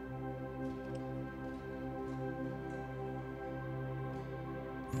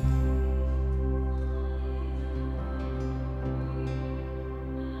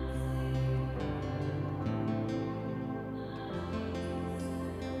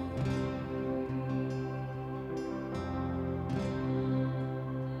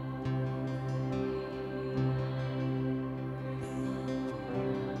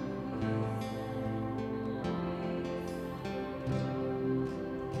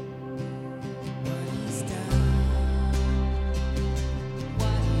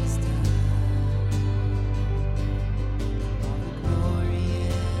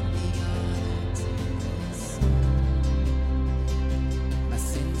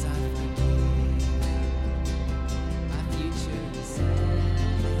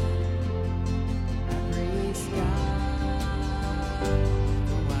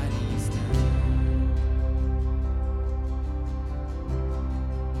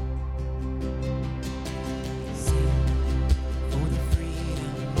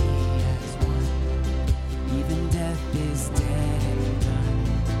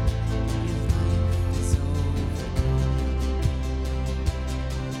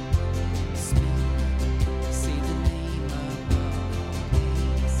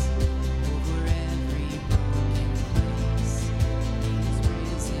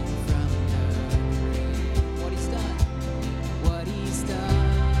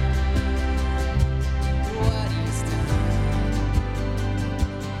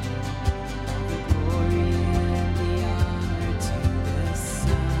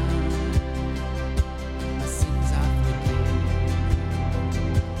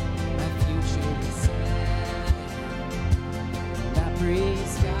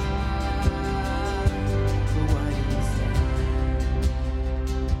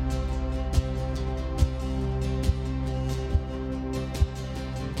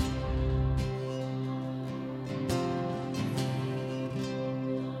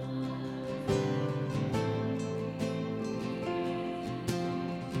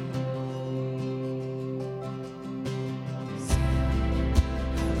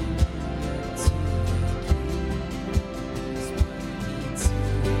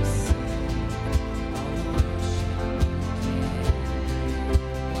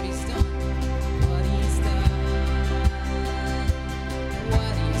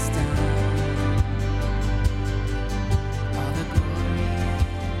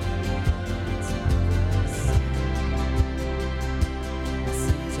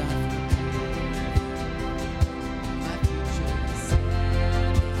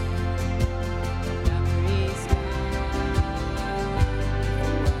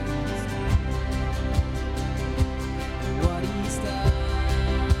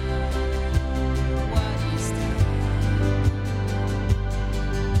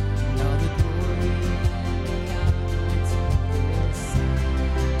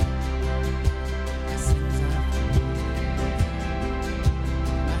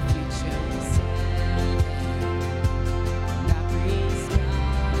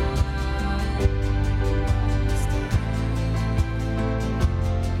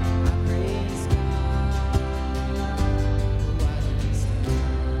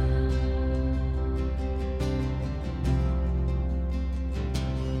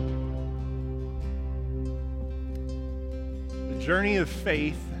 journey of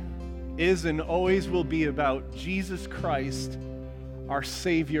faith is and always will be about Jesus Christ, our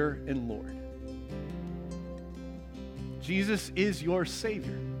Savior and Lord. Jesus is your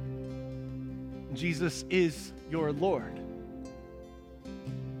Savior. Jesus is your Lord.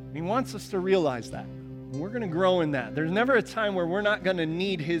 And He wants us to realize that. And we're going to grow in that. There's never a time where we're not going to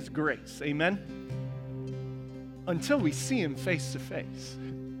need His grace. Amen? Until we see Him face to face.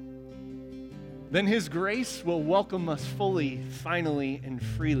 Then His grace will welcome us fully, finally, and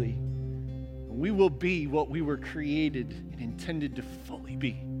freely. We will be what we were created and intended to fully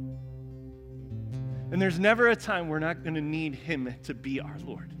be. And there's never a time we're not going to need Him to be our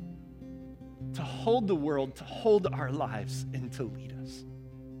Lord, to hold the world, to hold our lives, and to lead us.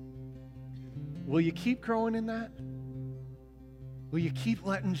 Will you keep growing in that? Will you keep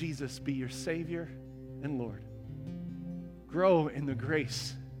letting Jesus be your Savior and Lord? Grow in the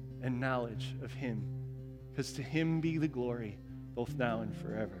grace and knowledge of Him, because to Him be the glory, both now and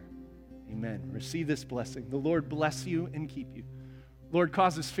forever. Amen. Receive this blessing. The Lord bless you and keep you. Lord,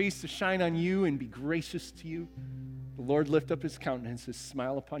 cause His face to shine on you and be gracious to you. The Lord lift up His countenance, His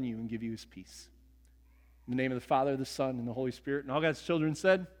smile upon you, and give you His peace. In the name of the Father, the Son, and the Holy Spirit, and all God's children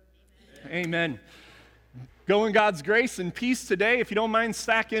said, Amen. Go in God's grace and peace today. If you don't mind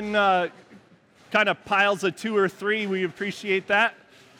stacking kind of piles of 2 or 3, we appreciate that.